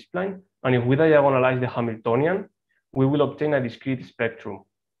last B-spline. And if we diagonalize the Hamiltonian, we will obtain a discrete spectrum.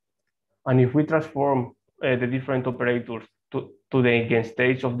 And if we transform the different operators to the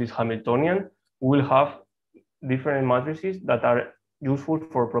eigenstates of this Hamiltonian, we will have different matrices that are useful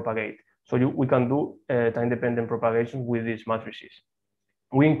for propagate. So we can do time-dependent propagation with these matrices.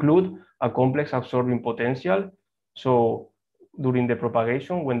 We include a complex absorbing potential. So during the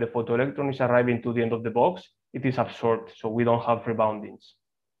propagation, when the photoelectron is arriving to the end of the box, it is absorbed, so we don't have reboundings.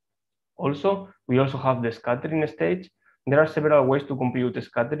 Also, we also have the scattering stage. There are several ways to compute the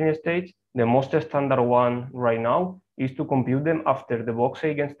scattering stage. The most standard one right now is to compute them after the box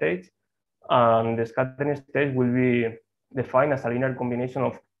eigenstate, and the scattering stage will be defined as a linear combination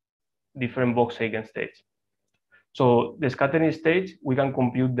of different box eigenstates. So the scattering stage, we can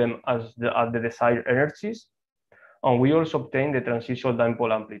compute them as at the desired energies, and we also obtain the transition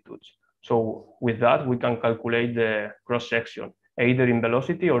dipole amplitudes. So with that, we can calculate the cross-section, either in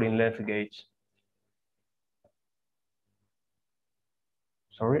velocity or in length gauge.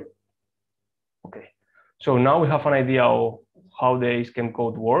 Sorry. Okay. So now we have an idea of how the HChem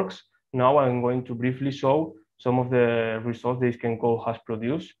code works. Now I'm going to briefly show some of the results the HChem code has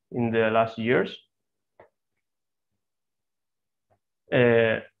produced in the last years.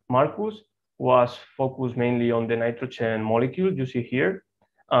 Marcus was focused mainly on the nitrogen molecule you see here.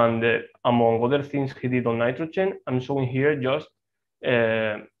 And among other things he did on nitrogen, I'm showing here just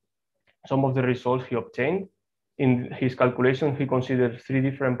some of the results he obtained. In his calculation, he considered 3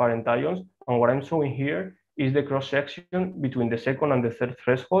 different parent ions. And what I'm showing here is the cross-section between the second and the third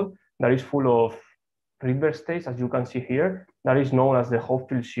threshold that is full of Rydberg states, as you can see here. That is known as the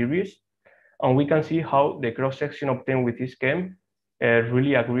Hopfield series. And we can see how the cross-section obtained with this chem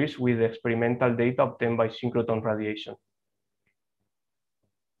really agrees with the experimental data obtained by synchrotron radiation.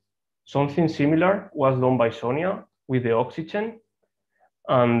 Something similar was done by Sonia with the oxygen.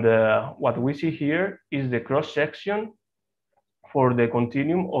 And what we see here is the cross-section for the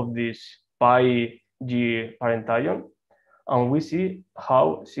continuum of this pi G parent ion. And we see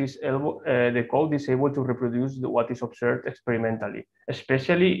how the code is able to reproduce what is observed experimentally,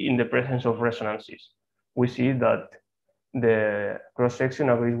 especially in the presence of resonances. We see that the cross-section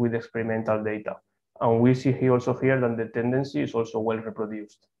agrees with experimental data. And we see here also here that the tendency is also well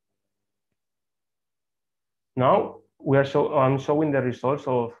reproduced. Now, I'm showing the results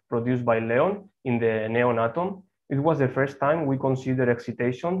produced by Leon in the neon atom. It was the first time we considered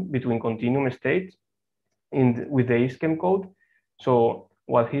excitation between continuum states with the HChem code. So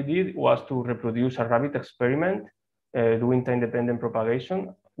what he did was to reproduce a rabbit experiment doing time-dependent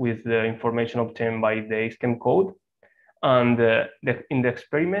propagation with the information obtained by the HChem code. And in the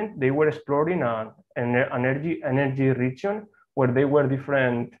experiment, they were exploring an energy region where there were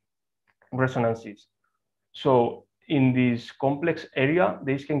different resonances. So in this complex area,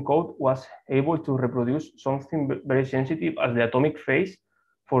 the HChem code was able to reproduce something very sensitive as the atomic phase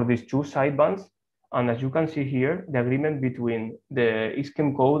for these 2 sidebands. And as you can see here, the agreement between the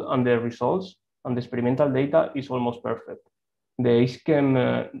HChem code and the results and the experimental data is almost perfect. The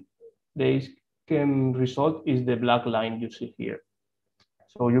HChem result is the black line you see here.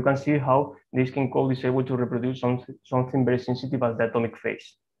 So you can see how the HChem code is able to reproduce something very sensitive as the atomic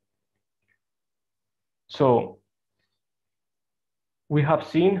phase. So we have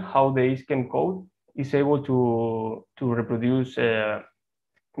seen how the HChem code is able to reproduce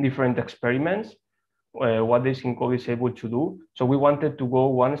different experiments, what the HChem code is able to do. So we wanted to go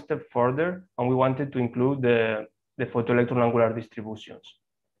one step further, and we wanted to include the photoelectron angular distributions.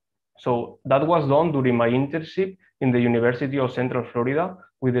 So that was done during my internship in the University of Central Florida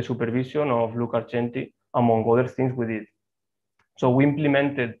with the supervision of Luca Argenti, among other things we did. So we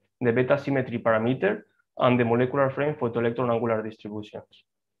implemented the beta symmetry parameter and the molecular frame photoelectron angular distributions.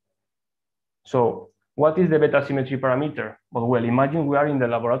 So what is the beta symmetry parameter? Well, imagine we are in the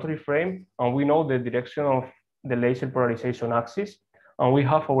laboratory frame and we know the direction of the laser polarization axis, and we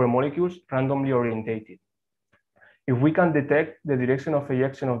have our molecules randomly orientated. If we can detect the direction of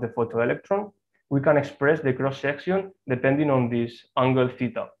ejection of the photoelectron, we can express the cross-section depending on this angle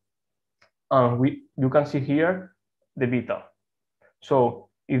theta. And you can see here the beta. So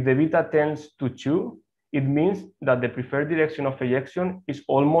if the beta tends to 2, it means that the preferred direction of ejection is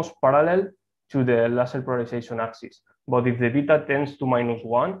almost parallel to the laser polarization axis. But if the beta tends to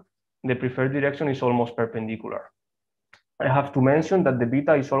 -1, the preferred direction is almost perpendicular. I have to mention that the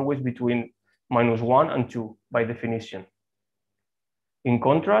beta is always between -1 and 2 by definition. In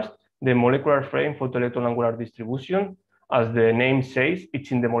contrast, the molecular frame photoelectron angular distribution, as the name says,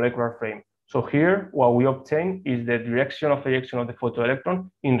 it's in the molecular frame. So here, what we obtain is the direction of ejection of the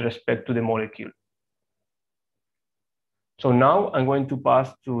photoelectron in respect to the molecule. So now I'm going to pass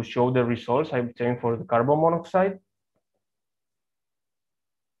to show the results I obtained for the carbon monoxide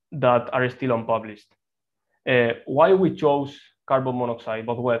that are still unpublished. Why we chose carbon monoxide?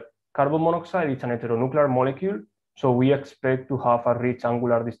 But well, carbon monoxide is an heteronuclear molecule, so we expect to have a rich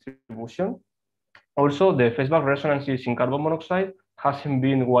angular distribution. Also, the phase-back resonances in carbon monoxide hasn't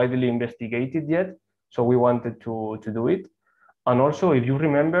been widely investigated yet, so we wanted to do it. And also, if you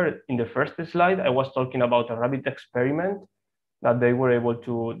remember in the first slide, I was talking about a rabbit experiment that they were able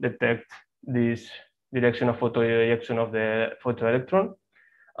to detect this direction of photoejection of the photoelectron.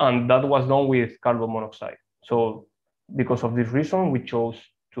 And that was done with carbon monoxide. So because of this reason, we chose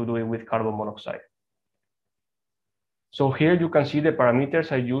to do it with carbon monoxide. So here you can see the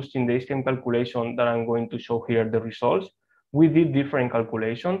parameters I used in the Ischem calculation that I'm going to show here the results. We did different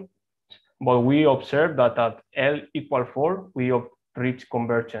calculations, but we observed that at L equal 4, we reached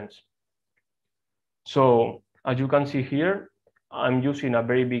convergence. So as you can see here, I'm using a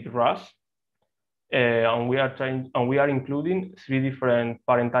very big RAS, and we are including 3 different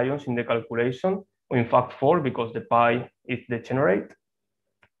parent ions in the calculation. In fact, 4 because the pi is degenerate.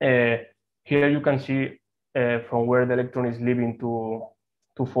 Here you can see from where the electron is leaving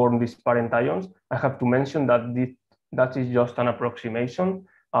to form these parent ions. I have to mention that that is just an approximation,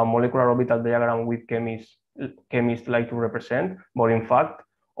 a molecular orbital diagram with chemists like to represent, but in fact,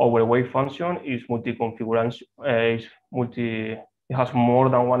 our wave function is multi-configuration, it has more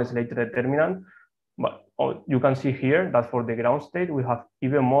than one Slater determinant. But you can see here that for the ground state, we have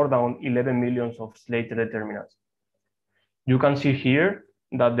even more than 11 millions of Slater determinants. You can see here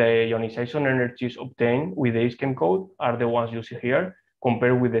that the ionization energies obtained with the Ischem code are the ones you see here,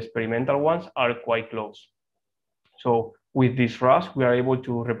 compared with the experimental ones are quite close. So with this RAS, we are able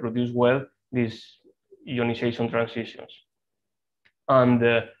to reproduce well these ionization transitions. And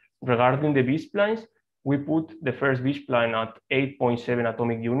regarding the B-splines, we put the first B-spline at 8.7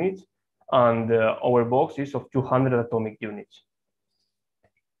 atomic units, and our box is of 200 atomic units.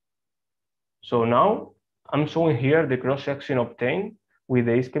 So now I'm showing here the cross-section obtained with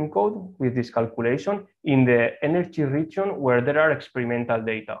the Ischem code, with this calculation, in the energy region where there are experimental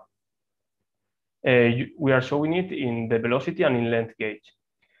data. We are showing it in the velocity and in length gauge.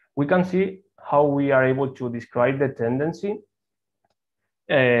 We can see how we are able to describe the tendency.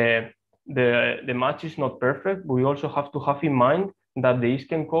 The match is not perfect, but we also have to have in mind that the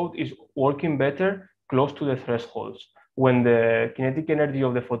Ischem code is working better close to the thresholds when the kinetic energy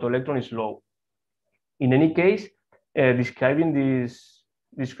of the photoelectron is low. In any case, describing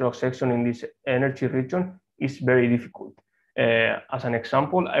this cross-section in this energy region is very difficult. As an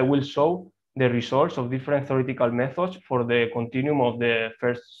example, I will show the results of different theoretical methods for the continuum of the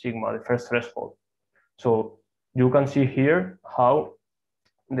first sigma, the first threshold. So you can see here how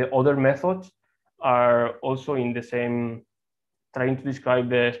the other methods are also in the same, trying to describe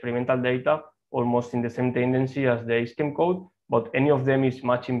the experimental data almost in the same tendency as the Ischem code, but any of them is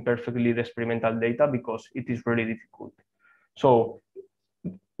matching perfectly the experimental data because it is really difficult. So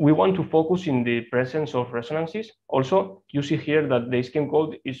we want to focus in the presence of resonances. Also, you see here that the Ischem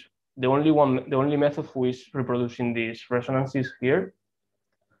code is the only method who is reproducing these resonances here.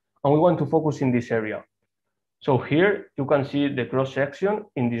 And we want to focus in this area. So here you can see the cross-section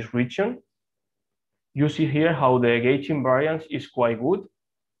in this region. You see here how the gauge invariance is quite good.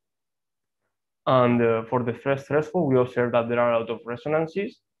 And for the first threshold, we observe that there are a lot of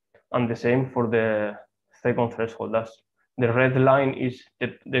resonances, and the same for the second threshold. That's the red line is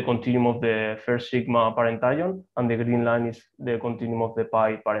the continuum of the first sigma parent ion, and the green line is the continuum of the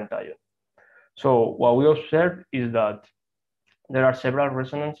pi parent ion. So what we observe is that there are several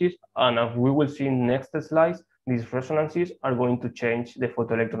resonances, and as we will see in next slides, these resonances are going to change the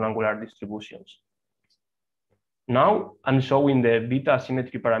photoelectron angular distributions. Now I'm showing the beta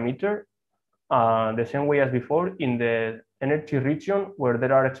symmetry parameter the same way as before in the energy region where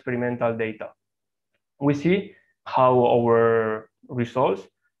there are experimental data. We see how our results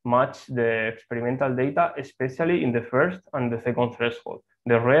match the experimental data, especially in the first and the second threshold,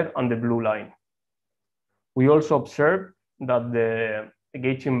 the red and the blue line. We also observe that the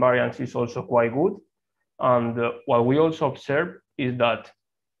gauge invariance is also quite good. And what we also observe is that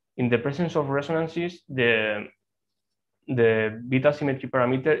in the presence of resonances, the beta symmetry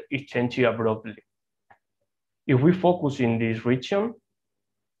parameter is changing abruptly. If we focus in this region,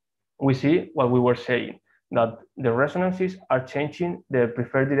 we see what we were saying, that the resonances are changing the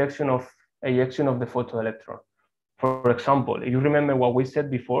preferred direction of ejection of the photoelectron. For example, if you remember what we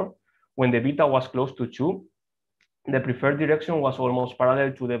said before, when the beta was close to 2, the preferred direction was almost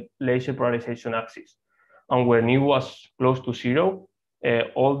parallel to the laser polarization axis. And when U was close to 0,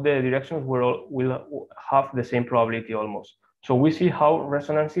 all the directions will have the same probability almost. So we see how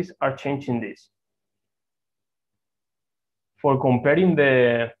resonances are changing this. For comparing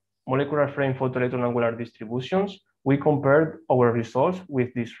the molecular frame photoelectron angular distributions, we compared our results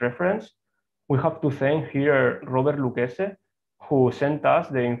with this reference. We have to thank here Robert Lucchese, who sent us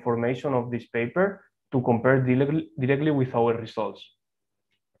the information of this paper to compare directly with our results.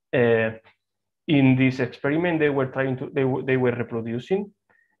 in this experiment they were reproducing,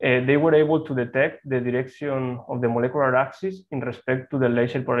 they were able to detect the direction of the molecular axis in respect to the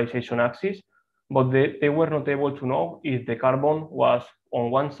laser polarization axis, but they were not able to know if the carbon was on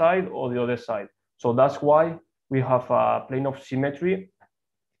one side or the other side. So that's why we have a plane of symmetry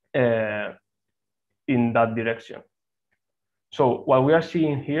in that direction. So what we are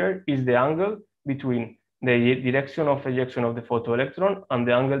seeing here is the angle between the direction of ejection of the photoelectron and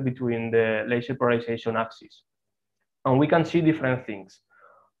the angle between the laser polarization axis. And we can see different things.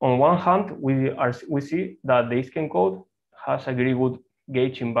 On one hand, we see that the Isken code has a very good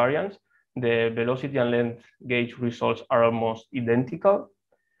gauge invariance. The velocity and length gauge results are almost identical.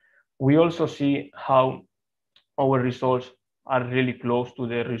 We also see how our results are really close to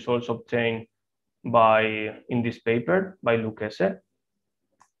the results obtained in this paper by Lucchese.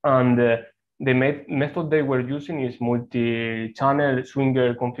 And the method they were using is multi-channel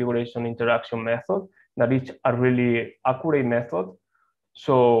swinger configuration interaction method. That is a really accurate method.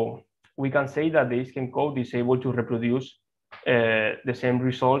 So we can say that the Isken code is able to reproduce the same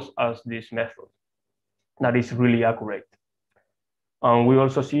results as this method. That is really accurate. And we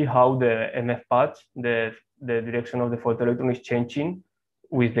also see how the MF patch, the direction of the photoelectron, is changing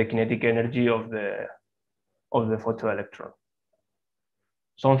with the kinetic energy of the photoelectron.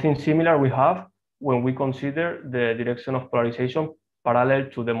 Something similar we have when we consider the direction of polarization parallel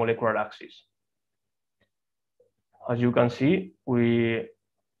to the molecular axis. As you can see, we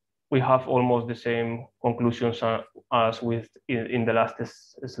have almost the same conclusions as in the last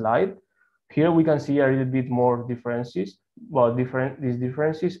slide. Here we can see a little bit more differences, but these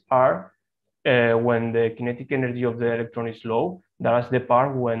differences are when the kinetic energy of the electron is low. That's the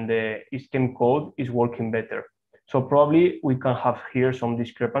part when the Isken code is working better. So probably we can have here some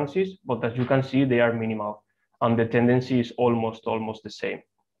discrepancies, but as you can see, they are minimal, and the tendency is almost the same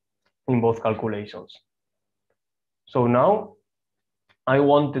in both calculations. So now I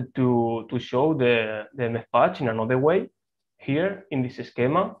wanted to show the MF patch in another way. Here in this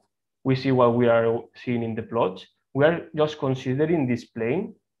schema, we see what we are seeing in the plots. We are just considering this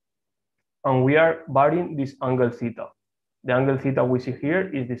plane, and we are varying this angle theta. The angle theta we see here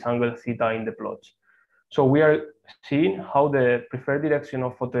is this angle theta in the plots. So we are seeing how the preferred direction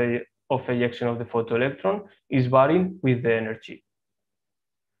of ejection of the photoelectron is varying with the energy.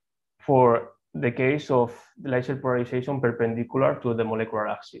 For the case of laser polarization perpendicular to the molecular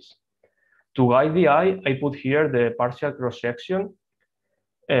axis. To guide the eye, I put here the partial cross-section,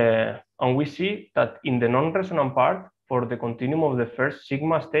 and we see that in the non-resonant part, for the continuum of the first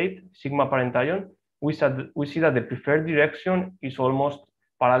sigma state, sigma parent ion, we see that the preferred direction is almost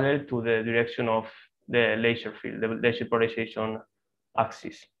parallel to the direction of the laser field, the laser polarization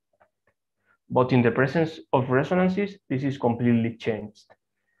axis. But in the presence of resonances, this is completely changed.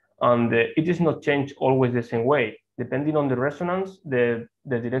 And it is not changed always the same way. Depending on the resonance, the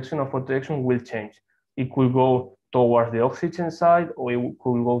direction of photoelectron will change. It could go towards the oxygen side, or it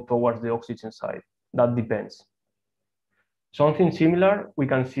could go towards the oxygen side. That depends. Something similar we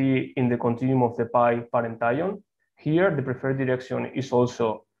can see in the continuum of the pi parent ion. Here, the preferred direction is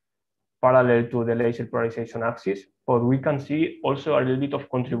also parallel to the laser polarization axis, but we can see also a little bit of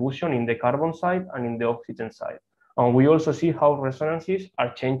contribution in the carbon side and in the oxygen side. And we also see how resonances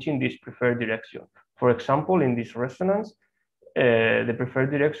are changing this preferred direction. For example, in this resonance, the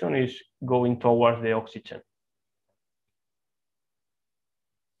preferred direction is going towards the oxygen.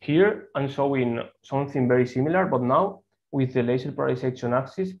 Here, I'm showing something very similar, but now with the laser polarization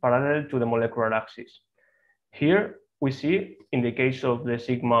axis parallel to the molecular axis. Here, we see, in the case of the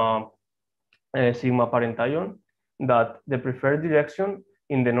sigma parent ion, that the preferred direction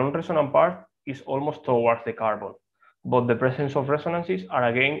in the non-resonant part is almost towards the carbon, but the presence of resonances are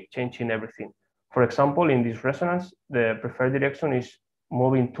again changing everything. For example, in this resonance, the preferred direction is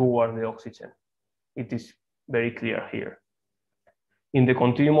moving towards the oxygen. It is very clear here. In the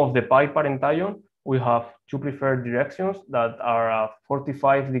continuum of the pi parent ion, we have two preferred directions that are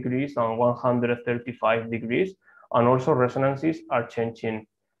 45 degrees and 135 degrees, and also resonances are changing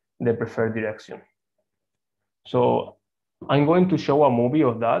the preferred direction. So I'm going to show a movie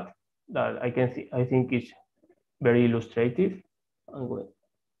of that I think is very illustrative.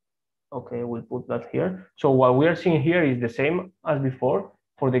 Okay, we'll put that here. So what we are seeing here is the same as before.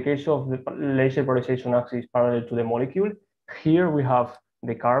 For the case of the laser polarization axis parallel to the molecule, here we have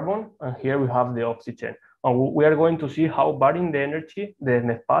the carbon, and here we have the oxygen. And we are going to see how varying the energy, the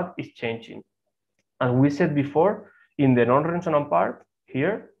MF path is changing. And we said before, in the non-resonant part,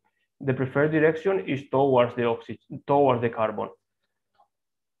 here, the preferred direction is towards the oxygen, towards the carbon.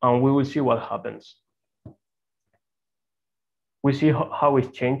 And we will see what happens. We see how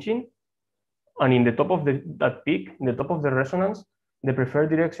it's changing. And in the top of that peak, in the top of the resonance, the preferred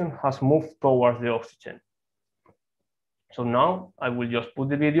direction has moved towards the oxygen. So now I will just put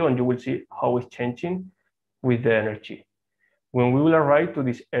the video and you will see how it's changing with the energy. When we will arrive to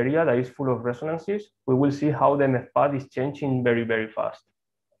this area that is full of resonances, we will see how the MF path is changing very, very fast.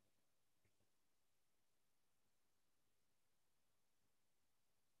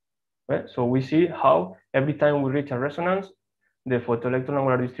 Okay? So we see how every time we reach a resonance, the photoelectron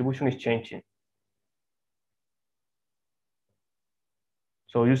angular distribution is changing.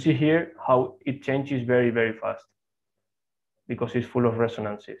 So you see here how it changes very, very fast because it's full of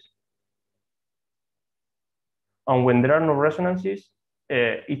resonances. And when there are no resonances,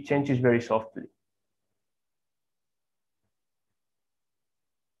 it changes very softly.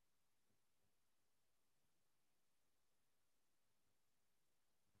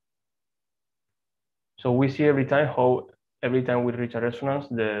 So we see every time how every time we reach a resonance,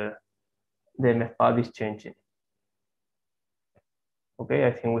 the MF path is changing. Okay,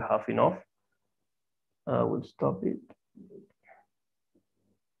 I think we have enough. We'll stop it.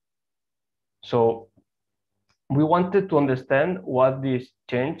 So we wanted to understand what this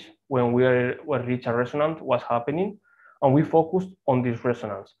change when we reach a resonance was happening, and we focused on this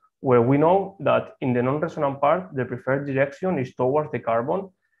resonance, where we know that in the non-resonant part, the preferred direction is towards the carbon,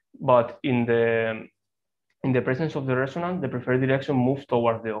 but in the presence of the resonance, the preferred direction moves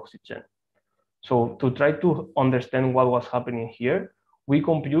towards the oxygen. So to try to understand what was happening here, we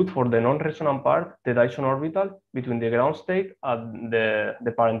compute for the non-resonant part the Dyson orbital between the ground state and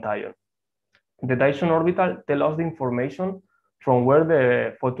the parent ion. The Dyson orbital tells us the information from where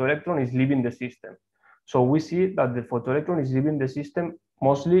the photoelectron is leaving the system. So we see that the photoelectron is leaving the system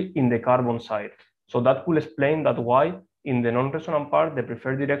mostly in the carbon side. So that will explain that why in the non-resonant part, the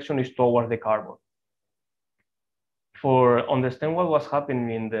preferred direction is towards the carbon. For understand what was happening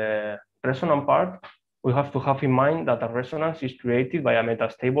in the resonant part, we have to have in mind that a resonance is created by a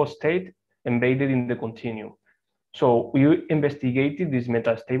metastable state embedded in the continuum. So we investigated this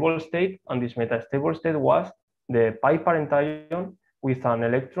metastable state, and this metastable state was the pi parent ion with an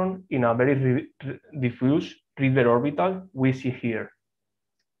electron in a very diffuse Rydberg orbital we see here.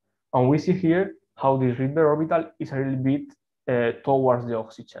 And we see here how this Rydberg orbital is a little bit towards the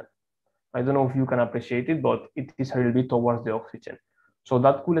oxygen. I don't know if you can appreciate it, but it is a little bit towards the oxygen. So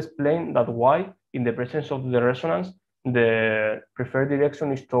that could explain that why in the presence of the resonance, the preferred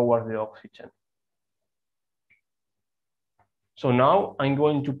direction is towards the oxygen. So now I'm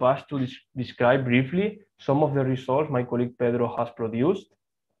going to pass to describe briefly some of the results my colleague Pedro has produced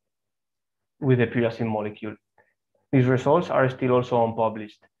with the pyrazine molecule. These results are still also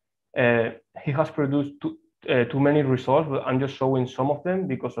unpublished. He has produced too many results, but I'm just showing some of them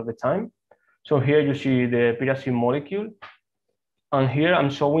because of the time. So here you see the pyrazine molecule, and here I'm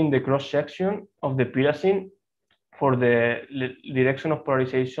showing the cross-section of the pyrazine for the direction of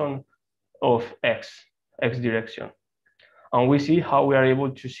polarization of X direction. And we see how we are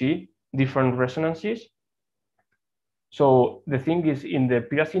able to see different resonances. So the thing is, in the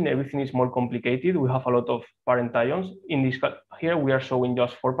pyrazine, everything is more complicated. We have a lot of parent ions. In this here, we are showing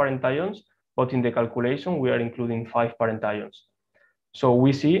just 4 parent ions, but in the calculation, we are including 5 parent ions. So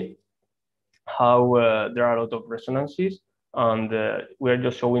we see how there are a lot of resonances, and we are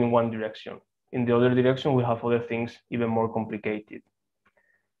just showing one direction. In the other direction, we have other things even more complicated.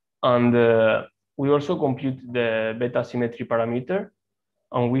 And we also compute the beta symmetry parameter,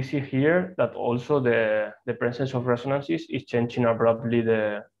 and we see here that also the presence of resonances is changing abruptly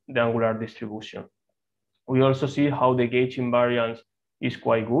the angular distribution. We also see how the gauge invariance is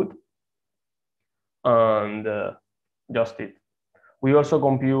quite good, and just it. We also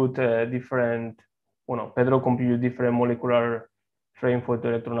compute Pedro computed different molecular frame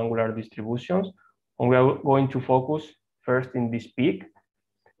photoelectron angular distributions, and we are going to focus first in this peak.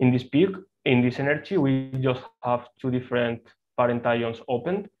 In this energy, we just have 2 different parent ions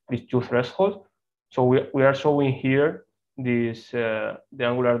opened, these 2 thresholds. So we are showing here this the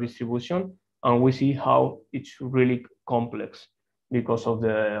angular distribution, and we see how it's really complex because of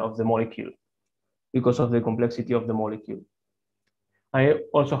the molecule, because of the complexity of the molecule. I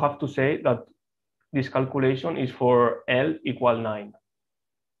also have to say that this calculation is for L equal 9.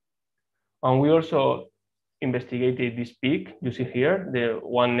 And we also investigated this peak, you see here, the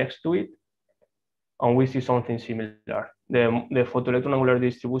one next to it, and we see something similar. The photoelectron angular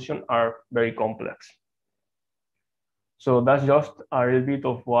distribution are very complex. So that's just a little bit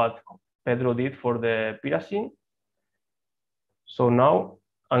of what Pedro did for the pyrazine. So now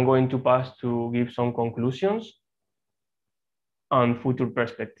I'm going to pass to give some conclusions and future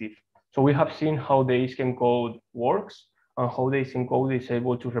perspective. So we have seen how the ISCHEM code works, and how the scheme code is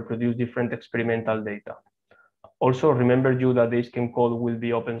able to reproduce different experimental data. Also, remember you that the scheme code will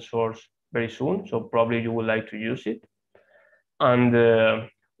be open source very soon, so probably you would like to use it. And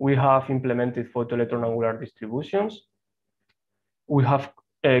we have implemented photoelectron angular distributions. We have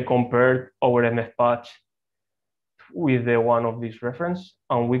compared our MF patch with the one of this reference,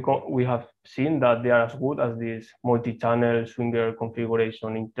 and we have seen that they are as good as this multi-channel swinger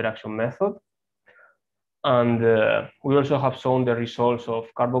configuration interaction method. And we also have shown the results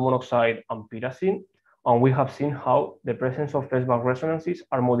of carbon monoxide and pyrazine, and we have seen how the presence of phase-back resonances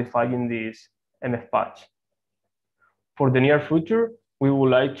are modifying this MF patch. For the near future, we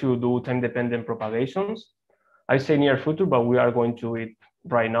would like to do time-dependent propagations. I say near future, but we are going to do it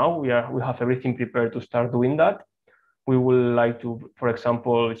right now. We have everything prepared to start doing that. We would like to, for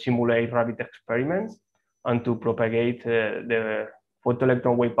example, simulate rabbit experiments and to propagate the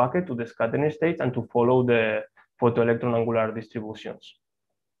photoelectron wave packet to the scattering state and to follow the photoelectron angular distributions.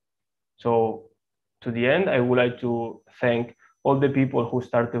 So to the end, I would like to thank all the people who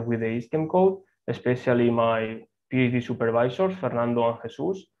started with the scheme code, especially my PhD supervisors, Fernando and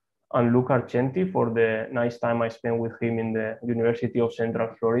Jesus, and Luca Argenti for the nice time I spent with him in the University of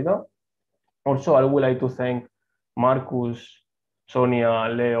Central Florida. Also, I would like to thank Marcus, Sonia,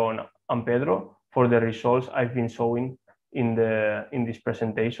 Leon, and Pedro for the results I've been showing in this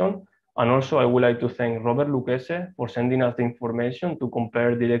presentation. And also, I would like to thank Robert Lucchese for sending us the information to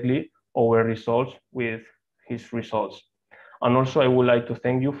compare directly our results with his results. And also, I would like to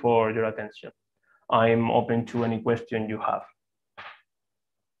thank you for your attention. I'm open to any question you have.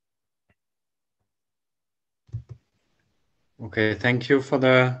 Okay, thank you for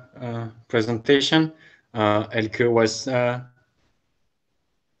the presentation. Elke was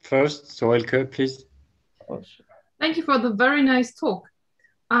first, so Elke, please. Thank you for the very nice talk.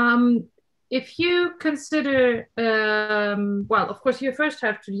 If you consider, well, of course, you first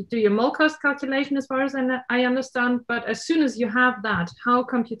have to do your mole cost calculation as far as I understand, but as soon as you have that, how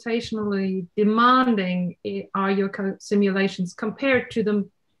computationally demanding are your simulations compared to the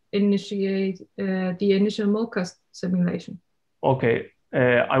initial mole cost simulation? Okay,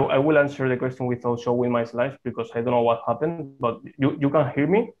 I will answer the question without showing my slides because I don't know what happened, but you can hear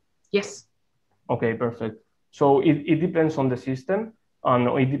me? Yes. Okay, perfect. So it depends on the system, and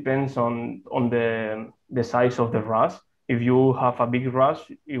it depends on the size of the RAS. If you have a big RAS,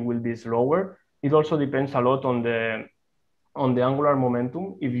 it will be slower. It also depends a lot on the angular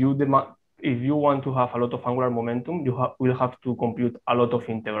momentum. If you want to have a lot of angular momentum, you will have to compute a lot of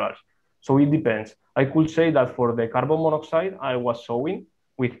integrals. So it depends. I could say that for the carbon monoxide I was showing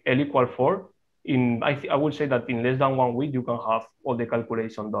with L equal 4, I would say that in less than 1 week you can have all the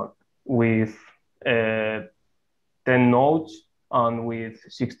calculation done with 10 nodes and with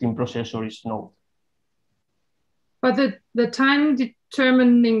 16 processor each node. But the time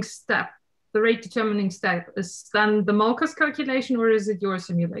determining step, the rate determining step, is then the mole cost calculation, or is it your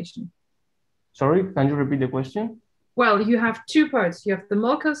simulation? Sorry, can you repeat the question? Well, you have two parts. You have the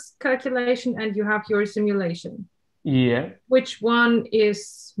mole cost calculation and you have your simulation. Yeah. Which one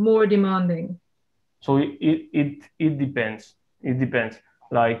is more demanding? So it depends. It depends.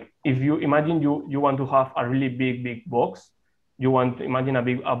 Like if you imagine you want to have a really big box, you want to imagine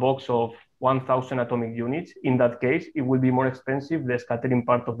a box of 1,000 atomic units. In that case, it will be more expensive, the scattering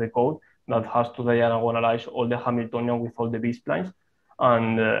part of the code that has to diagonalize all the Hamiltonian with all the B-splines.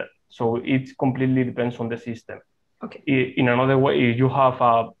 And so it completely depends on the system. Okay. In another way, if you have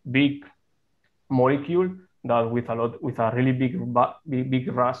a big molecule that with a really big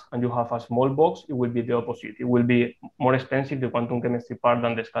RAS and you have a small box, it will be the opposite. It will be more expensive, the quantum chemistry part,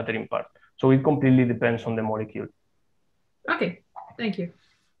 than the scattering part. So it completely depends on the molecule. Okay, thank you.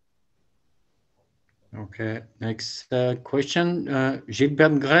 Okay, next question,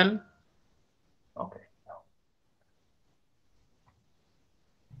 Gilbert Grell. Okay.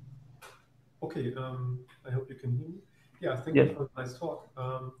 Okay, I hope you can hear me. Yeah, thank you for a nice talk.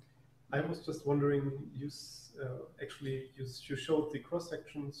 I was just wondering, you showed the cross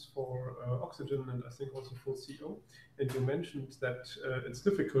sections for oxygen and I think also for CO, and you mentioned that it's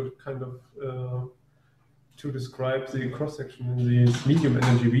difficult kind of to describe the cross section in the medium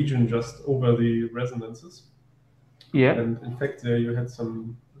energy region just over the resonances. Yeah. And in fact, there you had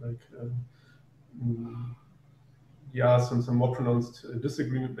some like some more pronounced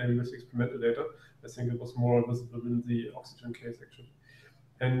disagreement maybe with experimental data. I think it was more visible in the oxygen case actually.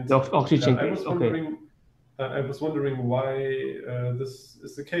 And the oxygen I was wondering, I was wondering why this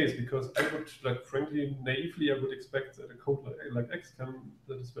is the case, because I would, like, frankly, naively, I would expect that a code like XChem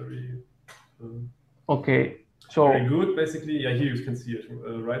that is very. Okay, So very good. Basically, yeah, here you can see it,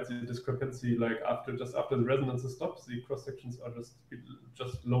 right? The discrepancy, like just after the resonances stops, the cross sections are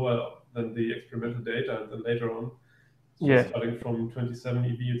just lower than the experimental data, and then later on, so starting from 27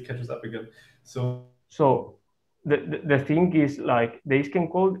 eV, it catches up again. So the thing is, like, the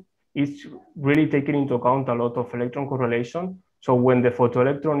ISCEM code is really taking into account a lot of electron correlation. So when the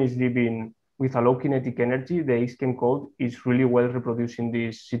photoelectron is leaving with a low kinetic energy, the ISCEM code is really well reproducing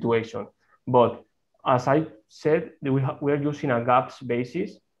this situation. But as I said, we are using a gaps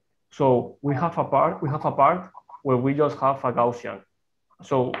basis. So we have a part where we just have a Gaussian.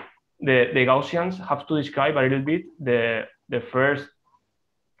 So the Gaussians have to describe a little bit the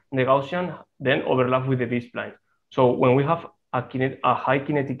Gaussian, then overlap with the B-spline. So when we have a high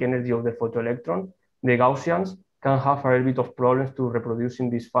kinetic energy of the photoelectron, the Gaussians can have a little bit of problems to reproducing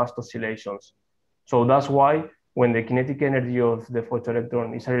these fast oscillations. So that's why when the kinetic energy of the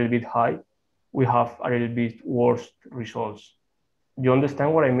photoelectron is a little bit high, we have a little bit worse results. Do you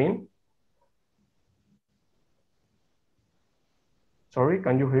understand what I mean? Sorry,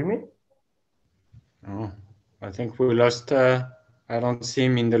 can you hear me? Oh, I think we lost, I don't see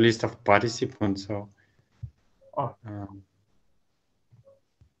him in the list of participants, so. Oh.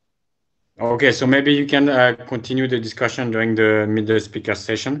 Okay, so maybe you can continue the discussion during the middle speaker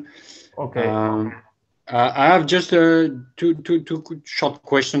session. Okay. I have just two short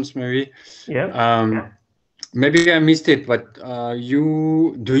questions, maybe. Yeah. Maybe I missed it, but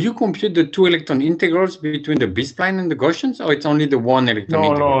do you compute the two electron integrals between the B-spline and the Gaussians, or it's only the one electron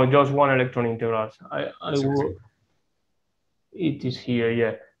integral? No, just one electron integrals. It is here,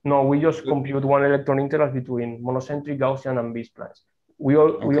 yeah. No, we just compute one electron integral between monocentric Gaussian and B-splines. We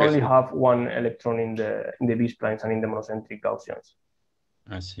only have one electron in the B-splines and in the monocentric Gaussians.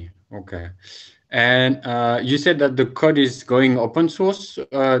 I see. Okay. And you said that the code is going open source,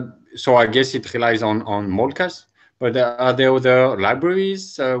 so I guess it relies on Molcast. But are there other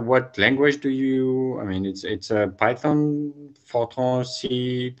libraries? What language do you? I mean, it's a Python, Fortran,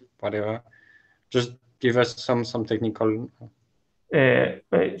 C, whatever. Just give us some technical.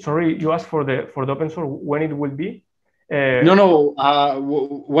 Sorry, you asked for the open source, when it will be? No.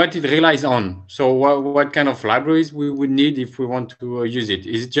 What it relies on. So what kind of libraries we would need if we want to use it?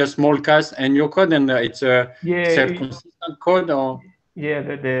 Is it just Molcast and your code, and it's a self-consistent code, or? Yeah,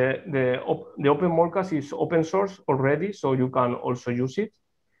 the Open Molcast is open source already, so you can also use it.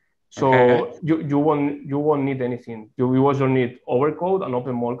 So you won't need anything. You also need Overcode and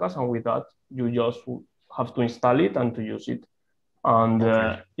Open Molcast, and with that you just have to install it and to use it. And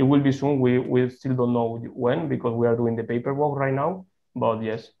it will be soon. We still don't know when, because we are doing the paperwork right now. But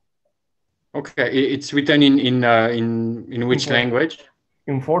yes. Okay, it's written in which language?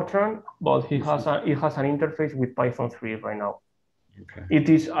 In Fortran, but it has an interface with Python 3 right now. Okay. It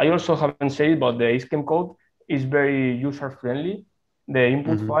is. I also haven't said, but the ISCEM code is very user friendly. The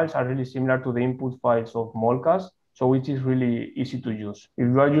input files are really similar to the input files of Molcast, so it is really easy to use. If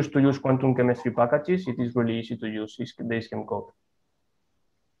you are used to use quantum chemistry packages, it is really easy to use the ISCEM code.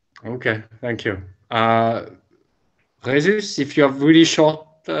 Okay, thank you. Jesus, if you have really short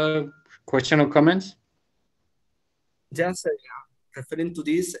question or comments? Just referring to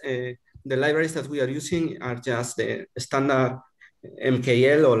this, the libraries that we are using are just the standard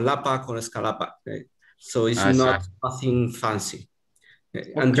MKL or LAPACK or SCALAPACK. Right? So it's nothing fancy.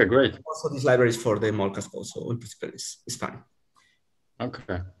 And great. Also these libraries for the Molcast code, so in principle it's fine.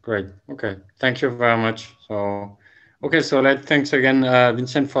 Okay, great. Okay, thank you very much. So, thanks again,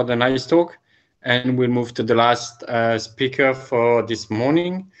 Vincent, for the nice talk. And we'll move to the last speaker for this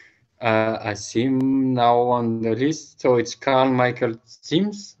morning. I see him now on the list. So it's Carl Michael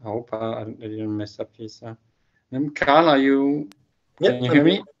Sims. I hope I didn't mess up his name. Carl, can you hear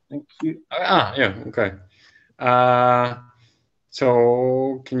me? Thank you. Yeah, okay.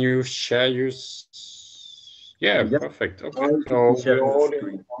 So can you share your? Yeah, perfect. Okay, so we're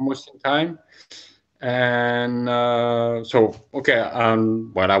almost in time. And well,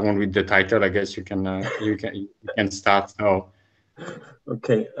 I won't read the title. I guess you can start now.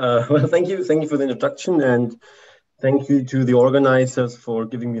 Okay. Well, thank you for the introduction, and thank you to the organizers for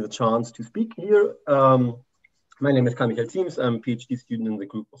giving me the chance to speak here. My name is Carl Michael Sims. I'm a PhD student in the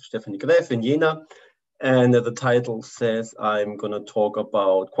group of Stephanie Greff in Jena, and the title says I'm going to talk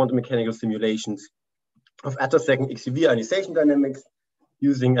about quantum mechanical simulations of Attochem XUV ionization dynamics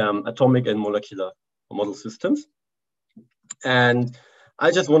using atomic and molecular model systems. And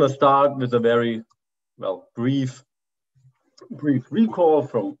I just want to start with a very brief recall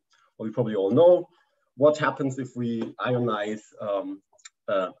from what we probably all know. What happens if we ionize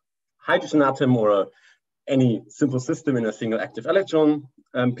a hydrogen atom or any simple system in a single active electron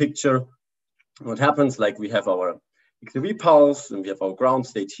picture? what happens, like we have our XUV pulse and we have our ground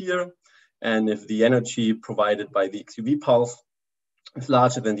state here. And if the energy provided by the XUV pulse is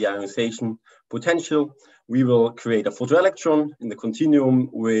larger than the ionization potential, we will create a photoelectron in the continuum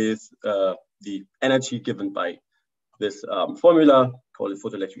with the energy given by this formula, called the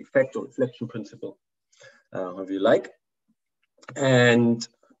photoelectric effect or reflection principle, however you like. And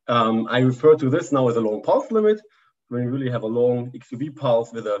I refer to this now as a long pulse limit, when you really have a long XUV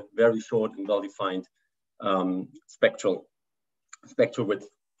pulse with a very short and well-defined spectral width.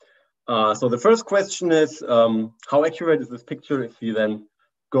 So the first question is, how accurate is this picture if you then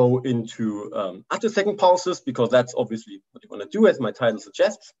go into attosecond pulses, because that's obviously what you want to do, as my title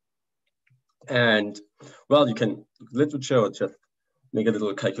suggests. And well, you can literature or just make a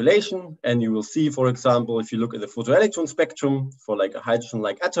little calculation, and you will see, for example, if you look at the photoelectron spectrum for like a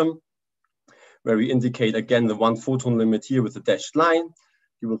hydrogen-like atom, where we indicate again the 1 photon limit here with the dashed line,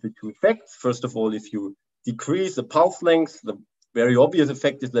 you will see two effects. First of all, if you decrease the pulse length, the very obvious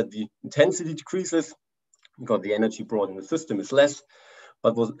effect is that the intensity decreases because the energy brought in the system is less.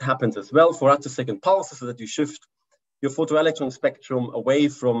 But what happens as well for attosecond pulses is that you shift your photoelectron spectrum away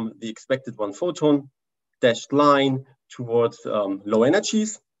from the expected 1 photon dashed line towards low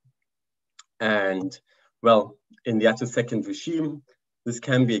energies. And well, in the attosecond regime, this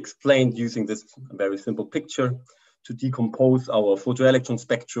can be explained using this very simple picture to decompose our photoelectron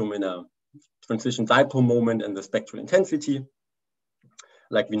spectrum in a transition dipole moment and the spectral intensity,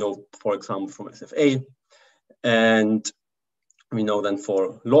 like we know, for example, from SFA. And we know then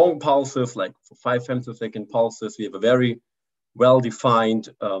for long pulses, like for 5 femtosecond pulses, we have a very well-defined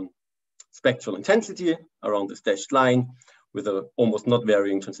spectral intensity around this dashed line with a almost not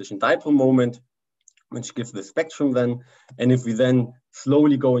varying transition dipole moment, which gives the spectrum then. And if we then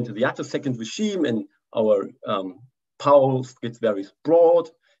slowly go into the attosecond regime and our pulse gets very broad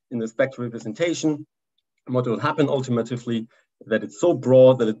in the spectral representation, what will happen ultimately is that it's so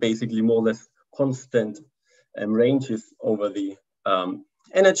broad that it basically more or less constant ranges over the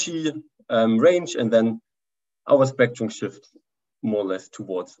energy range, and then our spectrum shifts more or less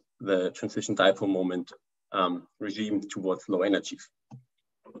towards the transition dipole moment regime towards low energies.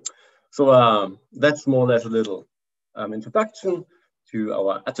 So that's more or less a little introduction to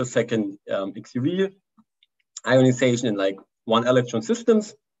our attosecond XUV ionization in like 1 electron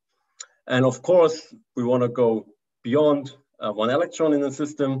systems. And of course, we want to go beyond 1 electron in a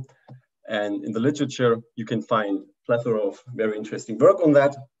system. And in the literature, you can find a plethora of very interesting work on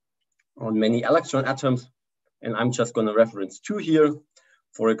that, on many electron atoms. And I'm just going to reference 2 here.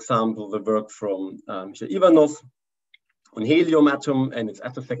 For example, the work from Michael Ivanov on helium atom and its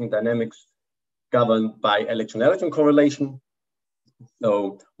attosecond dynamics governed by electron-electron correlation.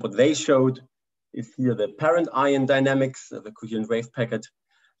 So what they showed is here the parent ion dynamics, the coherent wave packet.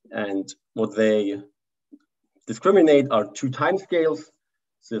 And what they discriminate are 2 timescales.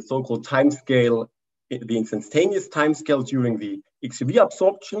 So the so-called timescale, the instantaneous timescale during the XUV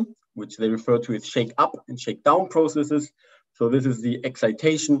absorption, which they refer to as shake up and shake down processes. So this is the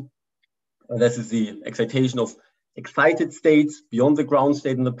excitation. This is the excitation of excited states beyond the ground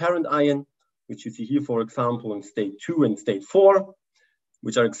state in the parent ion, which you see here, for example, in state 2 and state 4,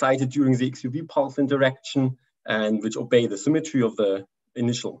 which are excited during the XUV pulse interaction and which obey the symmetry of the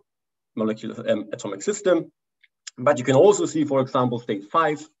initial molecular atomic system. But you can also see, for example, state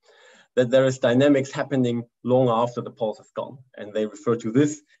 5, that there is dynamics happening long after the pulse is gone. And they refer to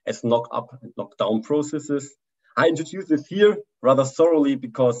this as knock up and knock down processes. I introduced this here rather thoroughly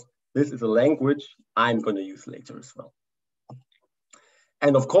because this is a language I'm going to use later as well.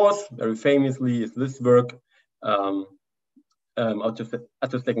 And of course, very famously is this work,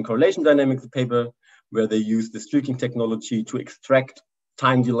 attosecond correlation dynamics paper, where they use the streaking technology to extract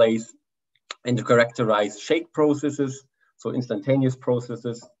time delays and to characterize shake processes, so instantaneous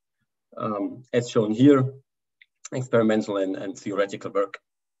processes, as shown here, experimental and theoretical work.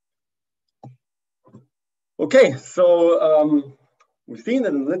 Okay, so we've seen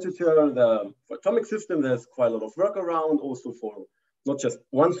that in the literature, for atomic system, there's quite a lot of work around, also for not just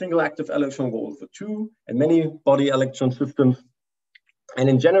 1 single active electron, but also 2 and many body electron systems. And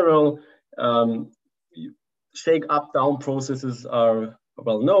in general, shake up down processes are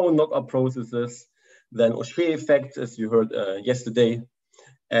well known, knock up processes, then Auger effect, as you heard yesterday.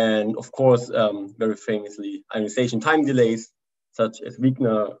 And of course, very famously, ionization time delays, such as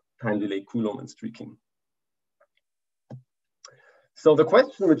Wigner, time delay, Coulomb, and streaking. So the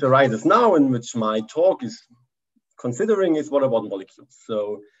question which arises now, and which my talk is considering, is what about molecules?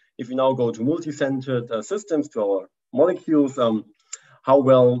 So if we now go to multi-centered systems, to our molecules, how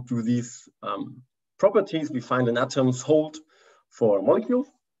well do these properties we find in atoms hold for molecules?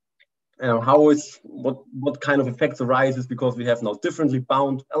 what kind of effects arises because we have now differently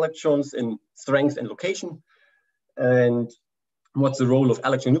bound electrons in strength and location, and what's the role of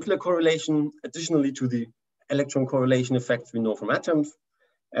electron-nuclear correlation additionally to the electron correlation effects we know from atoms,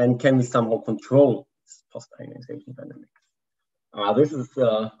 and can we somehow control post-ionization dynamics? This is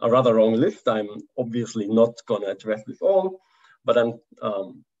a rather long list. I'm obviously not going to address this all, but I'm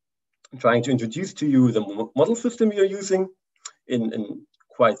trying to introduce to you the model system we are using in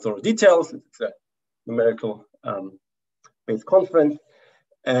quite thorough details. It's a numerical based conference,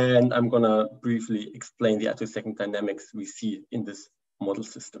 and I'm going to briefly explain the attosecond dynamics we see in this model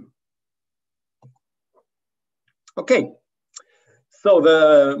system. Okay, so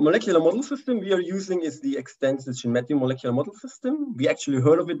the molecular model system we are using is the extended geometric molecular model system. We actually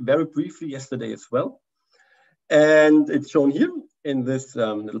heard of it very briefly yesterday as well. And it's shown here in this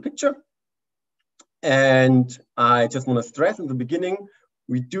little picture. And I just want to stress in the beginning,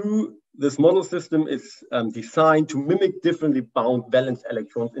 this model system is designed to mimic differently bound valence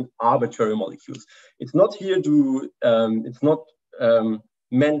electrons in arbitrary molecules. It's not here to, it's not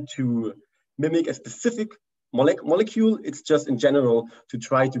meant to mimic a specific molecule. It's just in general to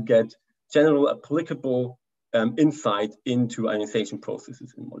try to get general applicable insight into ionization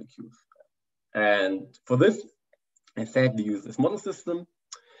processes in molecules. And for this, I said we use this model system,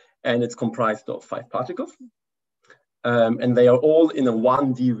 and it's comprised of 5 particles. And they are all in a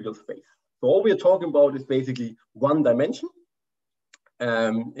 1D real space. So all we are talking about is basically one dimension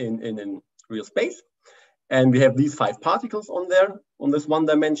in real space. And we have these 5 particles on there, on this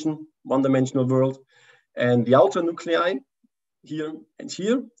one-dimensional world. And the outer nuclei here and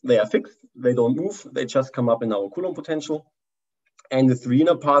here, they are fixed. They don't move. They just come up in our Coulomb potential. And the 3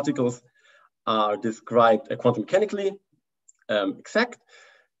 inner particles are described quantum mechanically exact.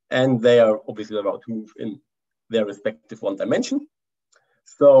 And they are obviously allowed to move in their respective one dimension.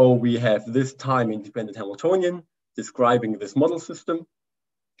 So we have this time-independent Hamiltonian describing this model system.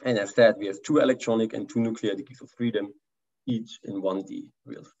 And as said, we have 2 electronic and 2 nuclear degrees of freedom, each in 1D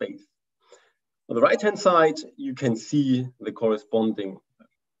real space. On the right-hand side, you can see the corresponding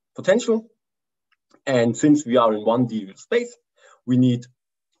potential. And since we are in 1D real space, we need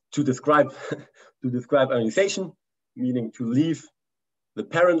to describe ionization, meaning to leave the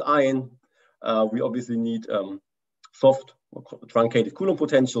parent ion. We obviously need soft or truncated Coulomb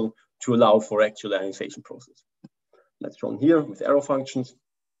potential to allow for actual ionization process. That's shown here with arrow functions.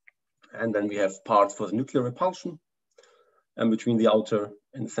 And then we have parts for the nuclear repulsion. And between the outer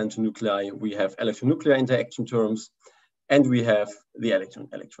and the center nuclei, we have electron-nuclear interaction terms, and we have the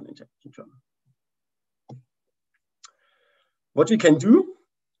electron-electron interaction term. What we can do,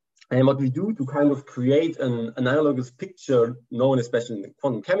 and what we do to kind of create an analogous picture known especially in the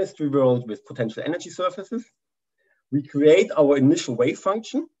quantum chemistry world with potential energy surfaces, we create our initial wave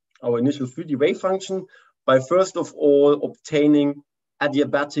function, our initial 3D wave function, by first of all obtaining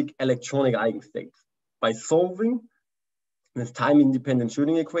adiabatic electronic eigenstates by solving this time-independent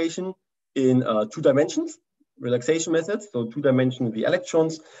Schrödinger equation in 2 dimensions, relaxation methods, so 2 dimensions the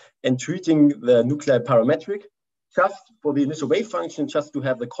electrons, and treating the nuclei parametric just for the initial wave function, just to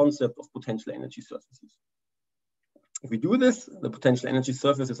have the concept of potential energy surfaces. If we do this, the potential energy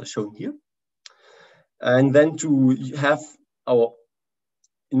surfaces are shown here. And then to have our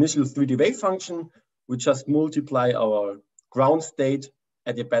initial 3D wave function, we just multiply our ground state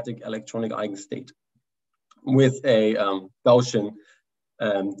adiabatic electronic eigenstate with a Gaussian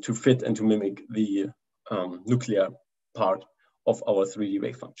to fit and to mimic the nuclear part of our 3D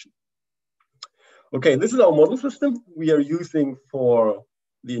wave function. Okay, this is our model system we are using for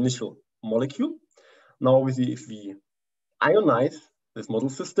the initial molecule. Now, obviously, if we ionize this model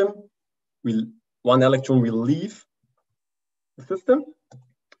system, one electron will leave the system,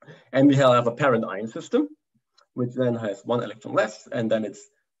 and we have a parent ion system, which then has 1 electron less, and then it's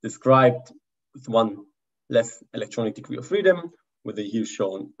described with 1 less electronic degree of freedom, with the here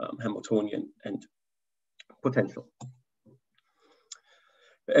shown Hamiltonian and potential.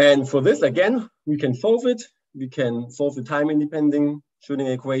 And for this, again, we can solve it. We can solve the time-independent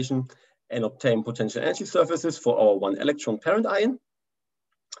Schrödinger equation and obtain potential energy surfaces for our 1 electron parent ion.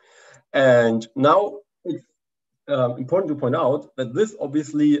 And now it's important to point out that this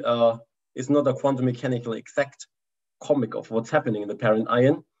obviously is not a quantum mechanical exact comic of what's happening in the parent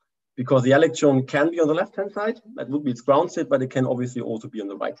ion, because the electron can be on the left-hand side, that would be its ground state, but it can obviously also be on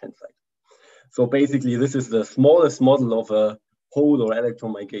the right-hand side. So basically, this is the smallest model of a hole or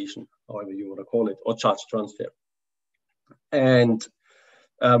electron migration, however you want to call it, or charge transfer. And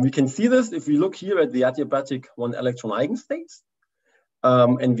we can see this if we look here at the adiabatic 1 electron eigenstates,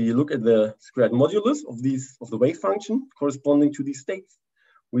 and we look at the squared modulus of the wave function corresponding to these states.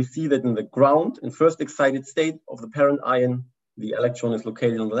 we see that in the ground, in first excited state of the parent ion, the electron is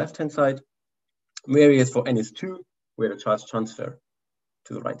located on the left-hand side, whereas for NS2, we had a charge transfer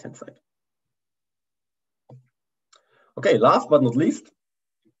to the right-hand side. Okay, last but not least,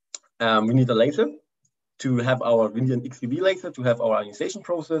 we need a laser to have we need an XUV laser to have our ionization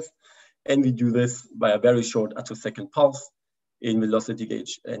process. And we do this by a very short attosecond pulse in velocity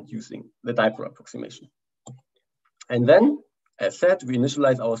gauge and using the Dipole approximation. And then, as said, we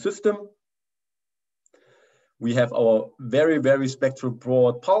initialize our system. We have our very, very spectral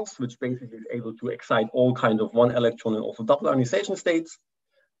broad pulse, which basically is able to excite all kinds of one electron and also double ionization states.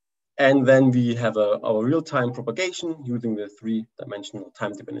 And then we have our real-time propagation using the three-dimensional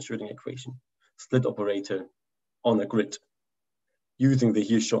time-dependent Schrödinger equation, split operator on a grid, using the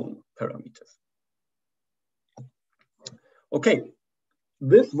here shown parameters. Okay,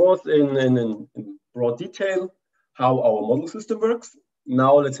 this was in broad detail how our model system works.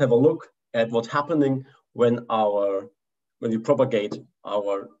 Now let's have a look at what's happening when we propagate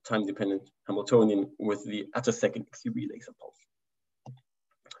our time-dependent Hamiltonian with the attosecond XUV laser pulse.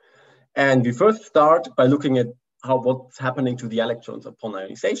 And we first start by looking at what's happening to the electrons upon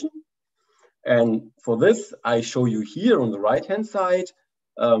ionization. And for this, I show you here on the right-hand side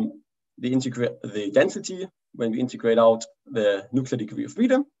the density when we integrate out the nuclear degree of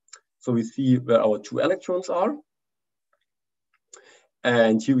freedom. So we see where our two electrons are.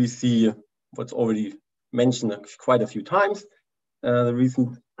 And here we see what's already mentioned quite a few times, the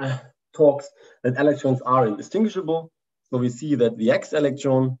recent talks, that electrons are indistinguishable. So we see that the X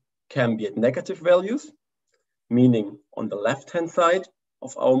electron can be at negative values, meaning on the left-hand side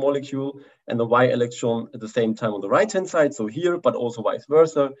of our molecule, and the Y electron at the same time on the right-hand side. So here, but also vice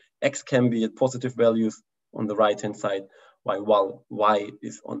versa, X can be at positive values on the right-hand side, while Y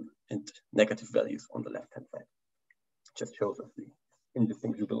is at negative values on the left-hand side. Just shows us the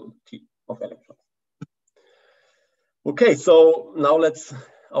indistinguishability of electrons. Okay, so now let's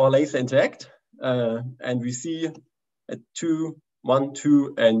our laser interact, and we see at 2, 1,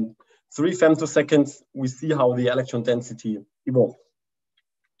 2, and 3 femtoseconds, we see how the electron density evolves.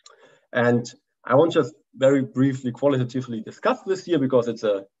 And I want just very briefly qualitatively discuss this here because it's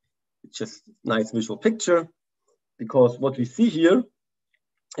just a nice visual picture. Because what we see here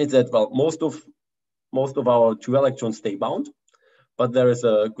is that, well, most of our two electrons stay bound, but there is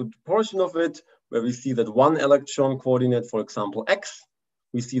a good portion of it where we see that one electron coordinate, for example, X,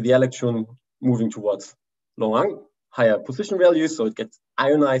 we see the electron moving towards higher position values, so it gets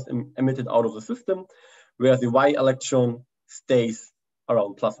ionized and emitted out of the system, whereas the Y electron stays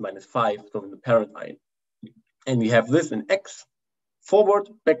around ±5, so in the parent ion. And we have this in X, forward,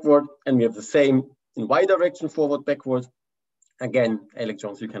 backward, and we have the same in Y direction, forward, backward. Again,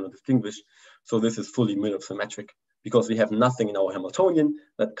 electrons you cannot distinguish, so this is fully mirror symmetric because we have nothing in our Hamiltonian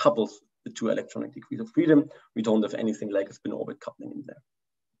that couples the two electronic degrees of freedom. We don't have anything like a spin orbit coupling in there.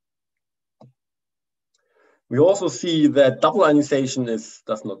 We also see that double ionization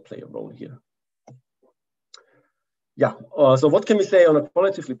does not play a role here. Yeah, so what can we say on a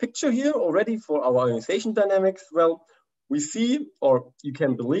qualitative picture here already for our ionization dynamics? Well, we see, or you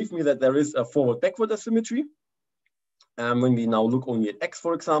can believe me, that there is a forward-backward asymmetry. When we now look only at X,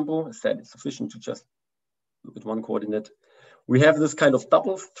 for example, I said it's sufficient to just look at one coordinate. We have this kind of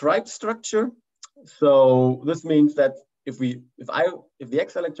double stripe structure. So this means that if the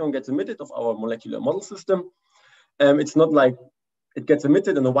X electron gets emitted of our molecular model system, it's not like it gets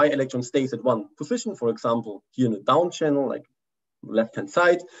emitted and the Y electron stays at one position. For example, here in the down channel, like left-hand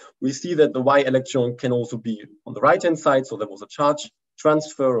side, we see that the Y electron can also be on the right-hand side. So there was a charge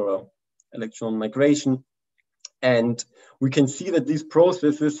transfer or electron migration. And we can see that these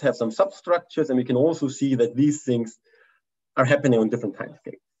processes have some substructures, and we can also see that these things are happening on different time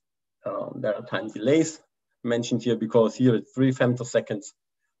scales. There are time delays mentioned here because here at 3 femtoseconds,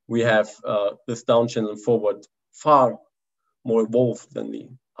 we have this down channel and forward far more evolved than the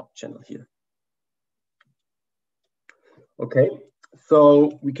up channel here. Okay,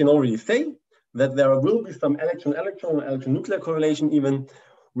 so we can already say that there will be some electron-electron, electron-nuclear correlation even,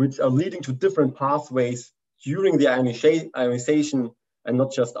 which are leading to different pathways during the ionization, and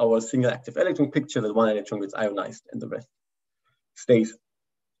not just our single active electron picture that one electron gets ionized and the rest stays,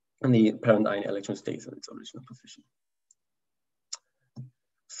 and the parent ion electron stays in its original position.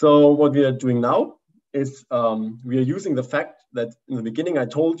 So what we are doing now is we are using the fact that in the beginning I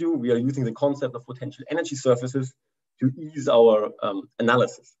told you we are using the concept of potential energy surfaces to ease our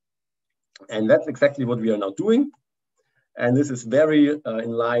analysis. And that's exactly what we are now doing. And this is very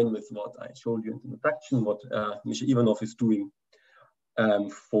in line with what I showed you in the introduction, what Misha Ivanov is doing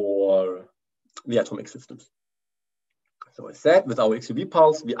for the atomic systems. So as said, with our XUV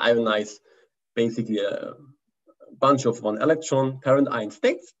pulse, we ionize basically a bunch of 1 electron parent ion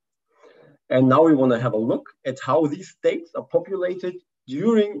states. And now we want to have a look at how these states are populated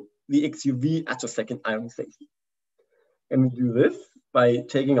during the XUV attosecond ionization. And we do this by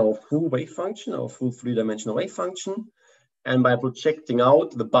taking our full wave function, our full 3-dimensional wave function, and by projecting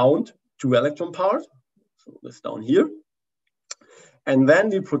out the bound 2 electron part, so this down here. And then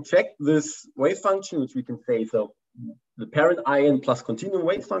we project this wave function, which we can say is the parent ion plus continuum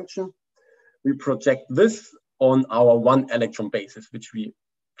wave function. We project this on our 1 electron basis, which we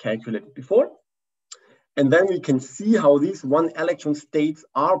calculated before. And then we can see how these 1 electron states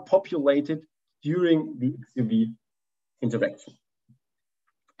are populated during the XUV interaction.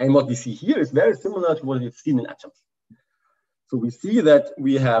 And what we see here is very similar to what we've seen in atoms. So we see that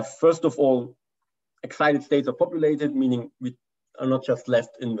we have, first of all, excited states are populated, meaning we are not just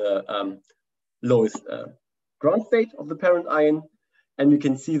left in the lowest ground state of the parent ion. And we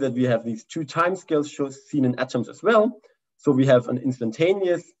can see that we have these 2 timescales seen in atoms as well. So we have an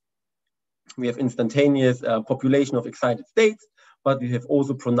instantaneous, population of excited states, but we have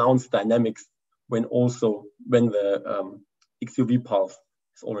also pronounced dynamics when the XUV pulse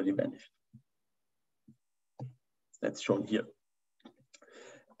has already vanished. That's shown here.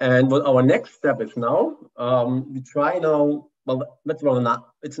 And what our next step is now, we try now, well, that's rather not,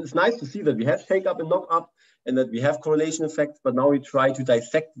 it's nice to see that we have shake up and knock up and that we have correlation effects, but now we try to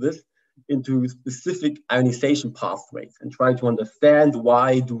dissect this into specific ionization pathways and try to understand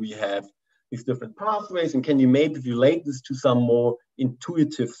why do we have these different pathways and can you maybe relate this to some more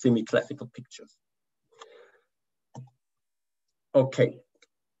intuitive semi-classical pictures. Okay,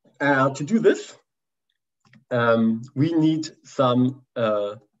 to do this, we need some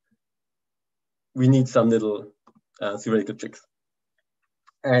little theoretical tricks.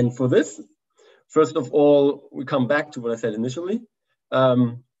 And for this, first of all, we come back to what I said initially.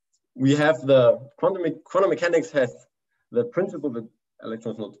 We have the quantum mechanics has the principle that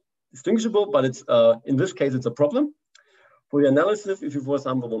electrons not distinguishable, but it's in this case it's a problem. For the analysis, if you, for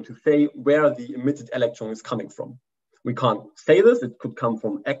example, want to say where the emitted electron is coming from, we can't say this. It could come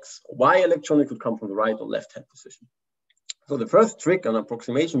from X or Y electron. It could come from the right or left-hand position. So the first trick and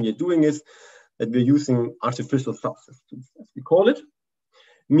approximation we are doing is that we're using artificial subsystems, as we call it,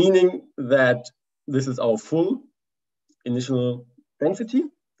 meaning that this is our full initial density,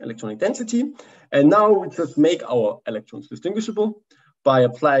 electronic density. And now we just make our electrons distinguishable by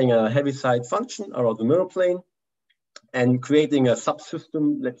applying a Heaviside function around the mirror plane and creating a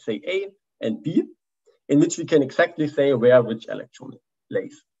subsystem, let's say A and B, in which we can exactly say where which electron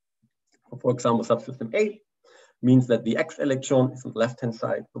lays. For example, subsystem A means that the X electron is on the left-hand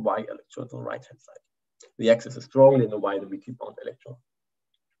side, the Y electron is on the right-hand side. The X is a strongly and the Y the weakly bound electron.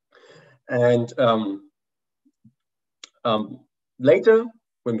 And later,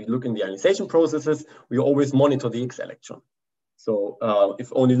 when we look in the ionization processes, we always monitor the X electron. So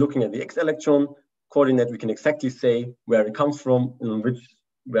if only looking at the X electron coordinate, we can exactly say where it comes from and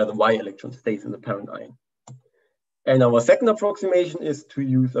where the Y electron stays in the parent ion. And our second approximation is to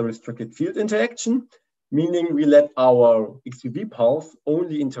use a restricted field interaction, meaning we let our XUV pulse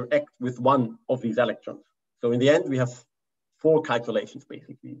only interact with one of these electrons. So in the end, we have 4 calculations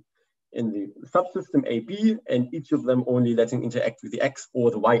basically in the subsystem AB, and each of them only letting interact with the X or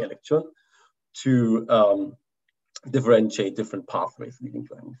the Y electron to differentiate different pathways leading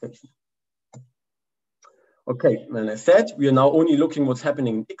to ionization. Okay, and as I said, we are now only looking what's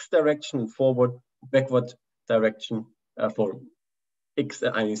happening in X direction, forward, backward direction for X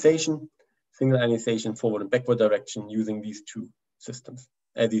ionization, single ionization, forward and backward direction using these 2 systems,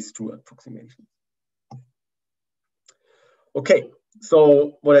 these 2 approximations. Okay,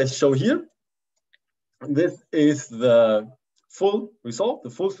 so what I show here, this is the full result, the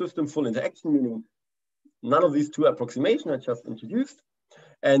full system, full interaction, meaning none of these 2 approximations I just introduced.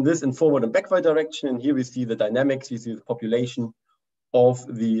 And this in forward and backward direction. And here we see the dynamics, we see the population of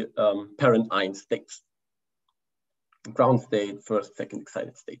the parent ion states. Ground state, first, second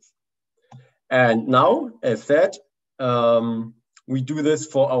excited states. And now, as said, we do this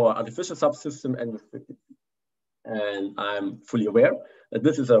for our artificial subsystem and restricted. And I'm fully aware that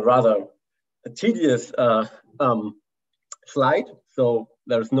this is a rather tedious slide, so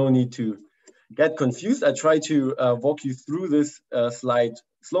there's no need to get confused. I try to walk you through this slide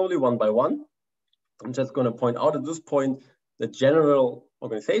slowly, one by one. I'm just going to point out at this point the general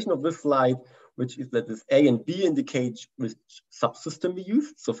organization of this slide, which is that this A and B indicate which subsystem we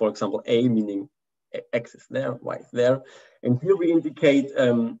use. So for example, A meaning X is there, Y is there. And here we indicate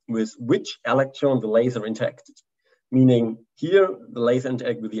with which electron the laser interacted. Meaning here, the laser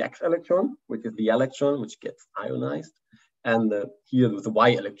interacts with the X electron, which is the electron which gets ionized. and here with the Y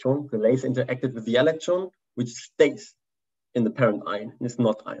electron, the laser interacted with the electron, which stays in the parent ion and is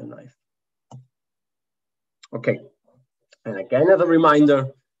not ionized. Okay, and again, as a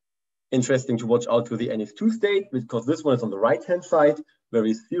reminder, interesting to watch out for the NS2 state, because this one is on the right-hand side,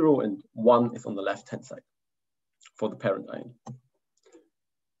 whereas 0 and 1 is on the left-hand side for the parent ion.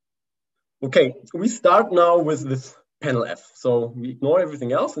 Okay, we start now with this panel F. So we ignore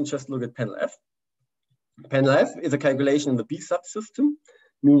everything else and just look at panel F. Panel F is a calculation in the B subsystem,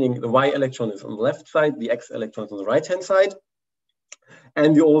 meaning the Y electron is on the left side, the X electron is on the right-hand side.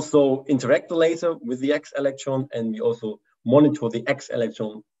 And we also interact the laser with the X electron, and we also monitor the X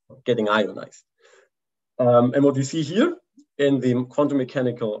electron getting ionized. And what we see here in the quantum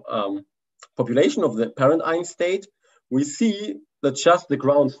mechanical population of the parent ion state, we see that just the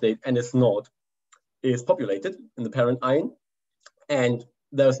ground state, NS0, is populated in the parent ion, and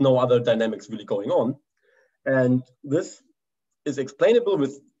there's no other dynamics really going on. And this is explainable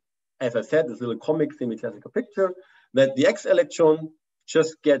with, as I said, this little comic semi-classical picture, that the X electron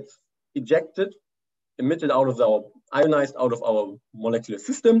just gets ejected, emitted out of our, ionized out of our molecular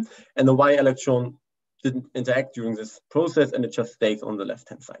system, and the Y electron didn't interact during this process, and it just stays on the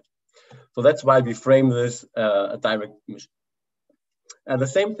left-hand side. So that's why we frame this a direct emission. And the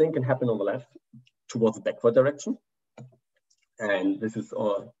same thing can happen on the left towards the backward direction. And this is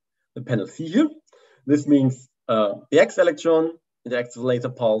the panel C here. This means the X electron interacts with the laser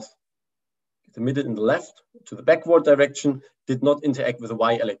pulse, it's emitted in the left to the backward direction, did not interact with the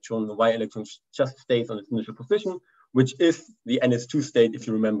Y electron. The Y electron just stays on its initial position, which is the NS2 state, if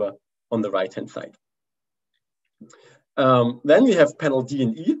you remember, on the right-hand side. Then we have panel D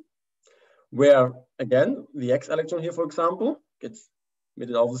and E, where again, the X electron here, for example, gets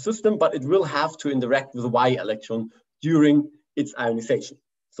emitted out of the system, but it will have to interact with the Y electron during its ionization.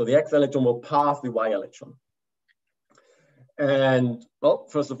 So the X electron will pass the Y electron. And well,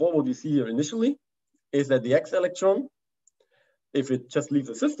 first of all, what we see here initially is that the X electron, if it just leaves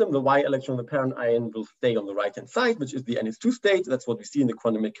the system, the Y electron, the parent ion, will stay on the right-hand side, which is the NS2 state. That's what we see in the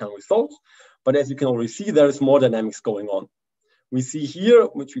quantum mechanical results. But as you can already see, there is more dynamics going on. We see here,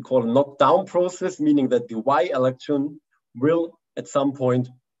 which we call a knockdown process, meaning that the Y electron will, at some point,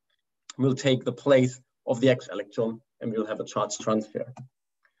 will take the place of the X electron, and we'll have a charge transfer.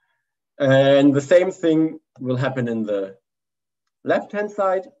 And the same thing will happen in the left-hand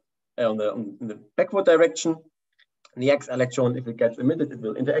side, in the backward direction. The X electron, if it gets emitted, it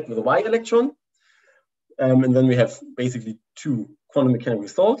will interact with the Y electron. And then we have basically two quantum mechanical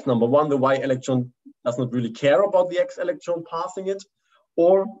results. Number one, the Y electron does not really care about the X electron passing it,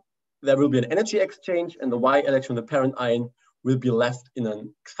 or there will be an energy exchange, and the Y electron, the parent ion, will be left in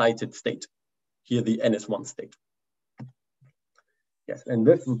an excited state. Here, the NS1 state. Yes, and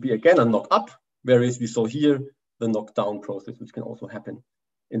this will be again a knock up, whereas we saw here the knockdown process, which can also happen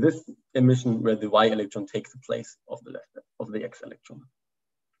in this emission where the Y electron takes the place of the X electron.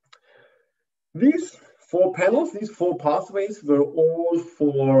 These four panels, these four pathways were all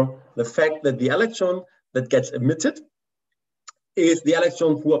for the fact that the electron that gets emitted is the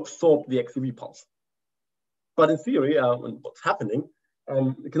electron who absorbed the XUV pulse. But in theory, and what's happening,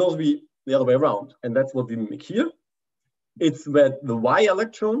 it can also be the other way around. And that's what we mimic here. It's where the Y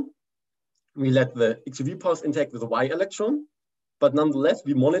electron, we let the XUV pulse interact with the Y electron, but nonetheless,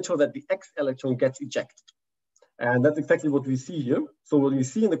 we monitor that the X electron gets ejected. And that's exactly what we see here. So what we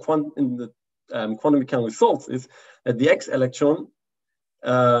see in the quantum mechanical results is that the X electron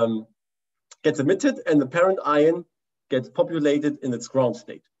gets emitted and the parent ion gets populated in its ground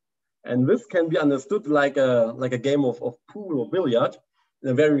state. And this can be understood like a game of pool or billiard. In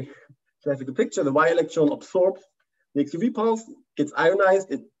a very classical picture, the Y electron absorbs the XUV pulse, gets ionized,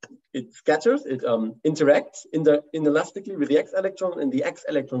 it scatters, it interacts inelastically with the X electron, and the X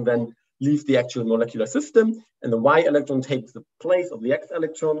electron then leaves the actual molecular system, and the Y electron takes the place of the X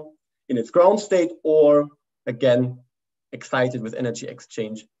electron in its ground state, or again, excited with energy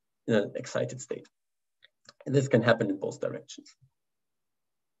exchange in an excited state. And this can happen in both directions.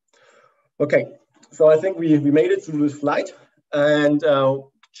 Okay, so I think we made it through this slide and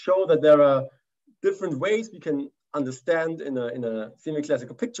show that there are different ways we can understand in a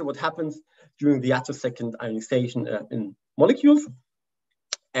semi-classical picture what happens during the attosecond ionization in molecules.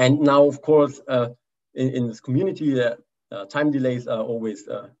 And now, of course, in this community, time delays are always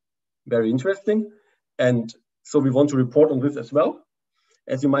very interesting. And so we want to report on this as well.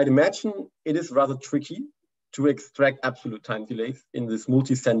 As you might imagine, it is rather tricky to extract absolute time delays in this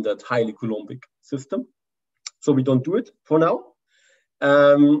multi-centered, highly Coulombic system. So we don't do it for now.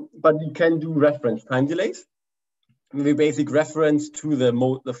 But we can do reference time delays. We basic reference to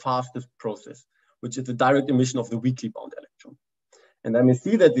the fastest process which is the direct emission of the weakly bound electron. And then we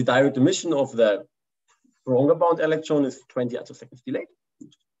see that the direct emission of the stronger bound electron is 20 attoseconds delayed,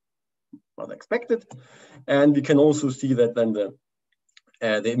 which is rather expected. And we can also see that then the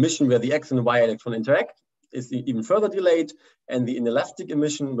emission where the X and the Y electron interact is even further delayed. And the inelastic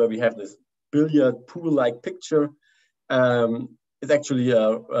emission, where we have this billiard pool-like picture, is actually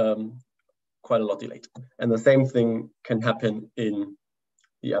quite a lot delayed. And the same thing can happen in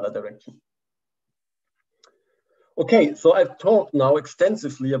the other direction. Okay, so I've talked now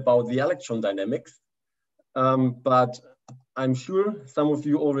extensively about the electron dynamics, but I'm sure some of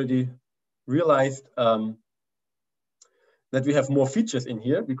you already realized that we have more features in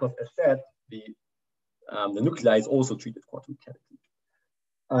here, because as said, the nuclei is also treated quantum mechanically.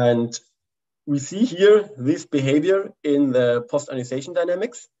 And we see here this behavior in the post-ionization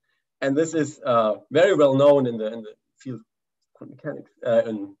dynamics. And this is very well known in the field of quantum mechanics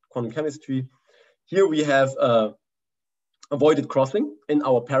and quantum chemistry. Here we have avoided crossing in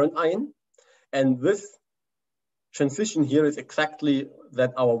our parent ion. And this transition here is exactly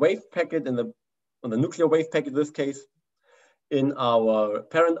that our wave packet on the nuclear wave packet in this case, in our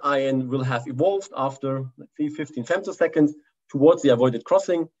parent ion will have evolved after, let's see, 15 femtoseconds towards the avoided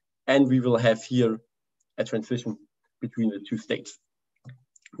crossing. And we will have here a transition between the two states.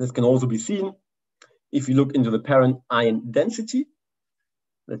 This can also be seen if you look into the parent ion density.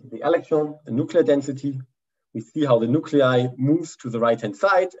 That's the electron, the nuclear density. We see how the nuclei moves to the right-hand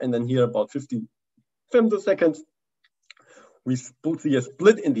side, and then here about 15 femtoseconds, we see a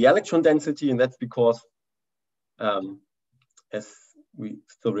split in the electron density, and that's because, as we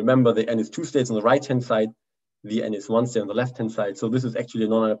still remember, the N is 2 states on the right-hand side, the N is 1 state on the left-hand side. So this is actually a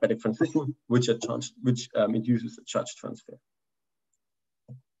non-adiabatic transition, which induces a charge transfer.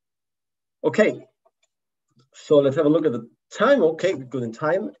 Okay, so let's have a look at the time. Okay, we're good in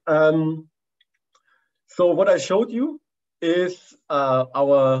time. So what I showed you is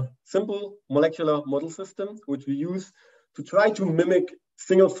our simple molecular model system, which we use to try to mimic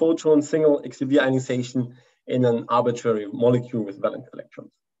single photon, single XUV ionization in an arbitrary molecule with valence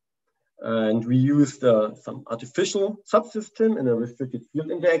electrons. And we used some artificial subsystem in a restricted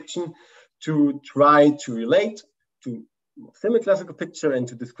field interaction to try to relate to semi-classical picture and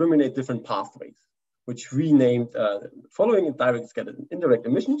to discriminate different pathways, which we named following direct, scattered, and indirect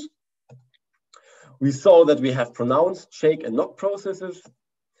emissions. We saw that we have pronounced shake and knock processes,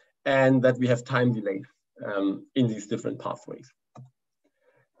 and that we have time delays in these different pathways.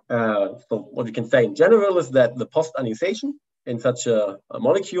 So what we can say in general is that the post-ionization in such a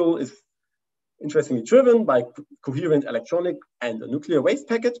molecule is interestingly driven by coherent electronic and a nuclear wave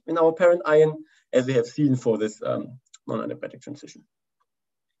packet in our parent ion, as we have seen for this non-adiabatic transition.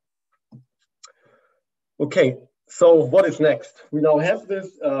 Okay, so what is next? We now have this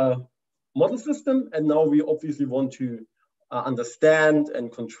model system, and now we obviously want to understand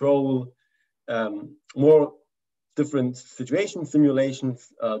and control more different situation simulations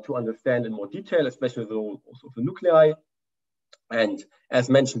to understand in more detail, especially the role also of the nuclei. And as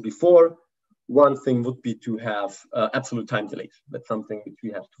mentioned before, one thing would be to have absolute time delays. That's something which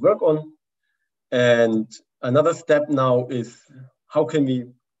we have to work on. And another step now is how can we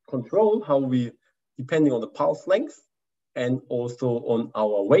control how we, depending on the pulse length and also on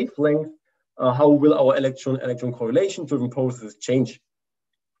our wavelength, how will our electron correlation driven processes change?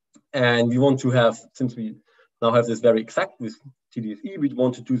 And we want to have, since we now have this very exact with TDSE, we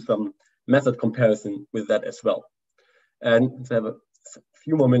want to do some method comparison with that as well. And we have a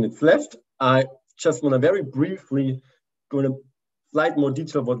few more minutes left. I just want to very briefly go into slight more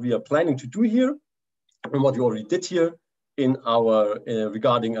detail what we are planning to do here and what we already did here in our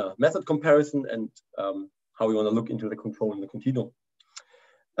regarding a method comparison and how we want to look into the control in the continuum.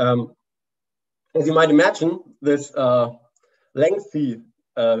 As you might imagine, this lengthy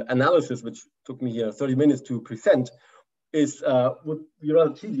analysis, which took me here 30 minutes to present, would be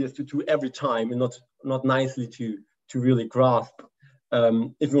rather tedious to do every time and not nicely to really grasp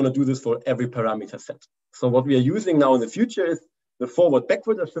if we want to do this for every parameter set. So what we are using now in the future is the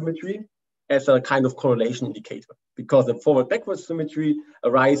forward-backward asymmetry as a kind of correlation indicator, because the forward-backward symmetry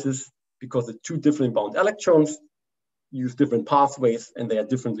arises because the two different bound electrons use different pathways and they are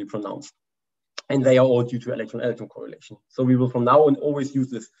differently pronounced. And they are all due to electron-electron correlation. So we will from now on always use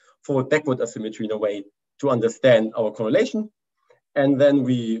this forward-backward asymmetry in a way to understand our correlation. And then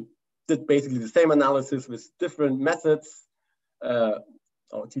we did basically the same analysis with different methods, our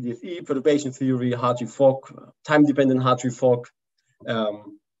TDSE, perturbation theory, Hartree-Fock, time-dependent Hartree-Fock.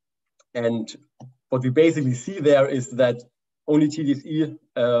 And what we basically see there is that only TDSE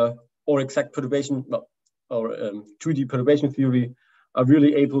or exact perturbation, or 2D perturbation theory are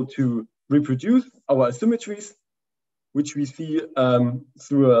really able to reproduce our asymmetries, which we see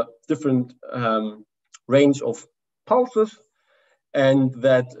through a different range of pulses, and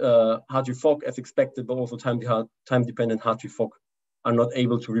that Hartree-Fock, as expected, but also time-dependent Hartree-Fock, are not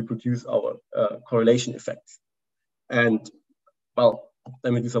able to reproduce our correlation effects. And well,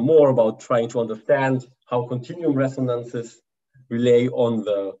 let me do some more about trying to understand how continuum resonances rely on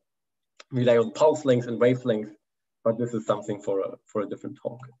pulse length and wavelength, but this is something for a different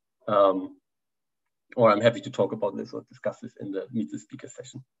talk. Or I'm happy to talk about this or discuss this in the Meet the Speaker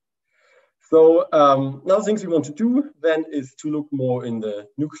session. So now things we want to do then is to look more in the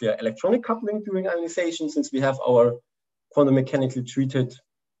nuclear electronic coupling during ionization. Since we have our quantum mechanically treated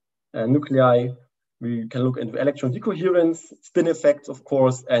nuclei, we can look into electron decoherence, spin effects, of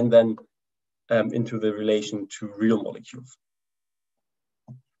course, and then into the relation to real molecules.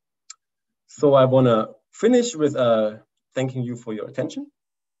 So I want to finish with thanking you for your attention.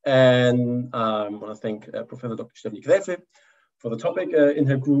 And I want to thank Professor Dr. Stefanie Gräfe for the topic in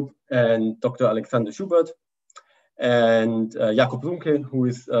her group, and Dr. Alexander Schubert, and Jakob Runke, who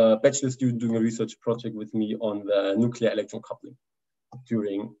is a bachelor student doing a research project with me on the nuclear electron coupling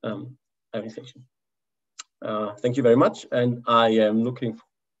during ionization. Thank you very much, and I am looking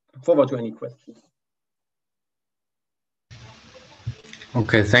forward to any questions.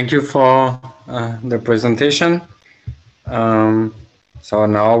 Okay, thank you for the presentation. So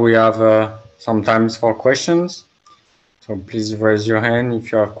now we have some time for questions. So please raise your hand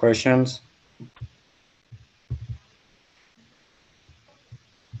if you have questions.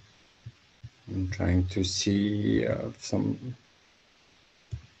 I'm trying to see some.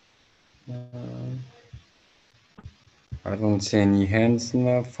 I don't see any hands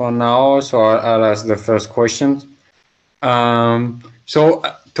for now, so I'll ask the first question. So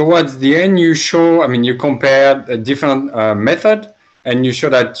towards the end, you show, I mean, you compare a different method, and you show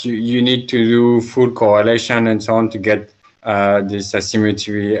that you need to do full correlation and so on to get this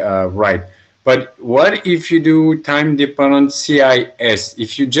asymmetry right. But what if you do time-dependent CIS,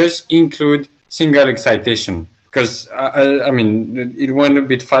 if you just include single excitation? Because, I mean, it went a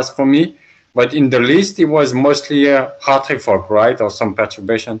bit fast for me, but in the list, it was mostly a Hartree-Fock, right, or some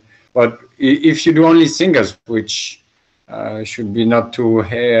perturbation. But if you do only singles, which should be not too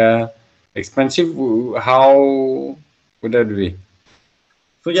expensive, how would that be?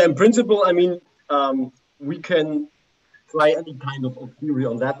 So yeah, in principle, I mean, we can try any kind of theory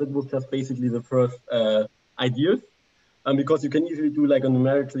on that. That was just basically the first ideas, because you can easily do like a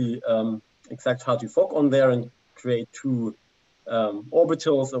numerically exact Hartree-Fock on there and create two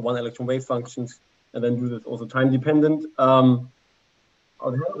orbitals and one electron wave functions, and then do this also time dependent. On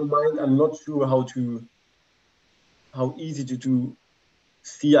the other mind, I'm not sure how easy to do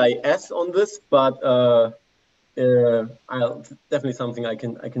CIS on this, but definitely something I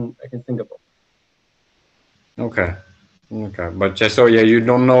can think about. Okay, okay, but just so yeah, you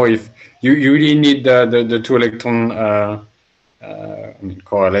don't know if you really need the two electron I mean,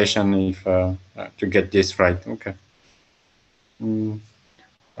 correlation if to get this right. Okay.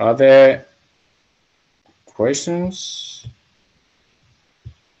 Are there questions?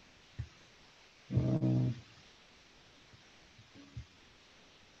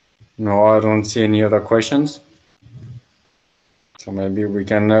 No, I don't see any other questions. So maybe we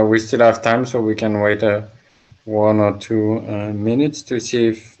can, we still have time, so we can wait 1 or 2 minutes to see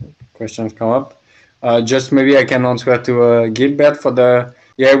if questions come up. Just maybe I can answer to Gilbert for the,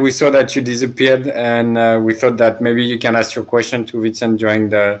 yeah, we saw that you disappeared, and we thought that maybe you can ask your question to Vincent during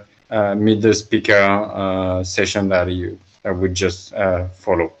the Meet the Speaker session that would just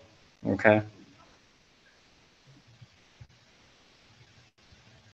follow. Okay.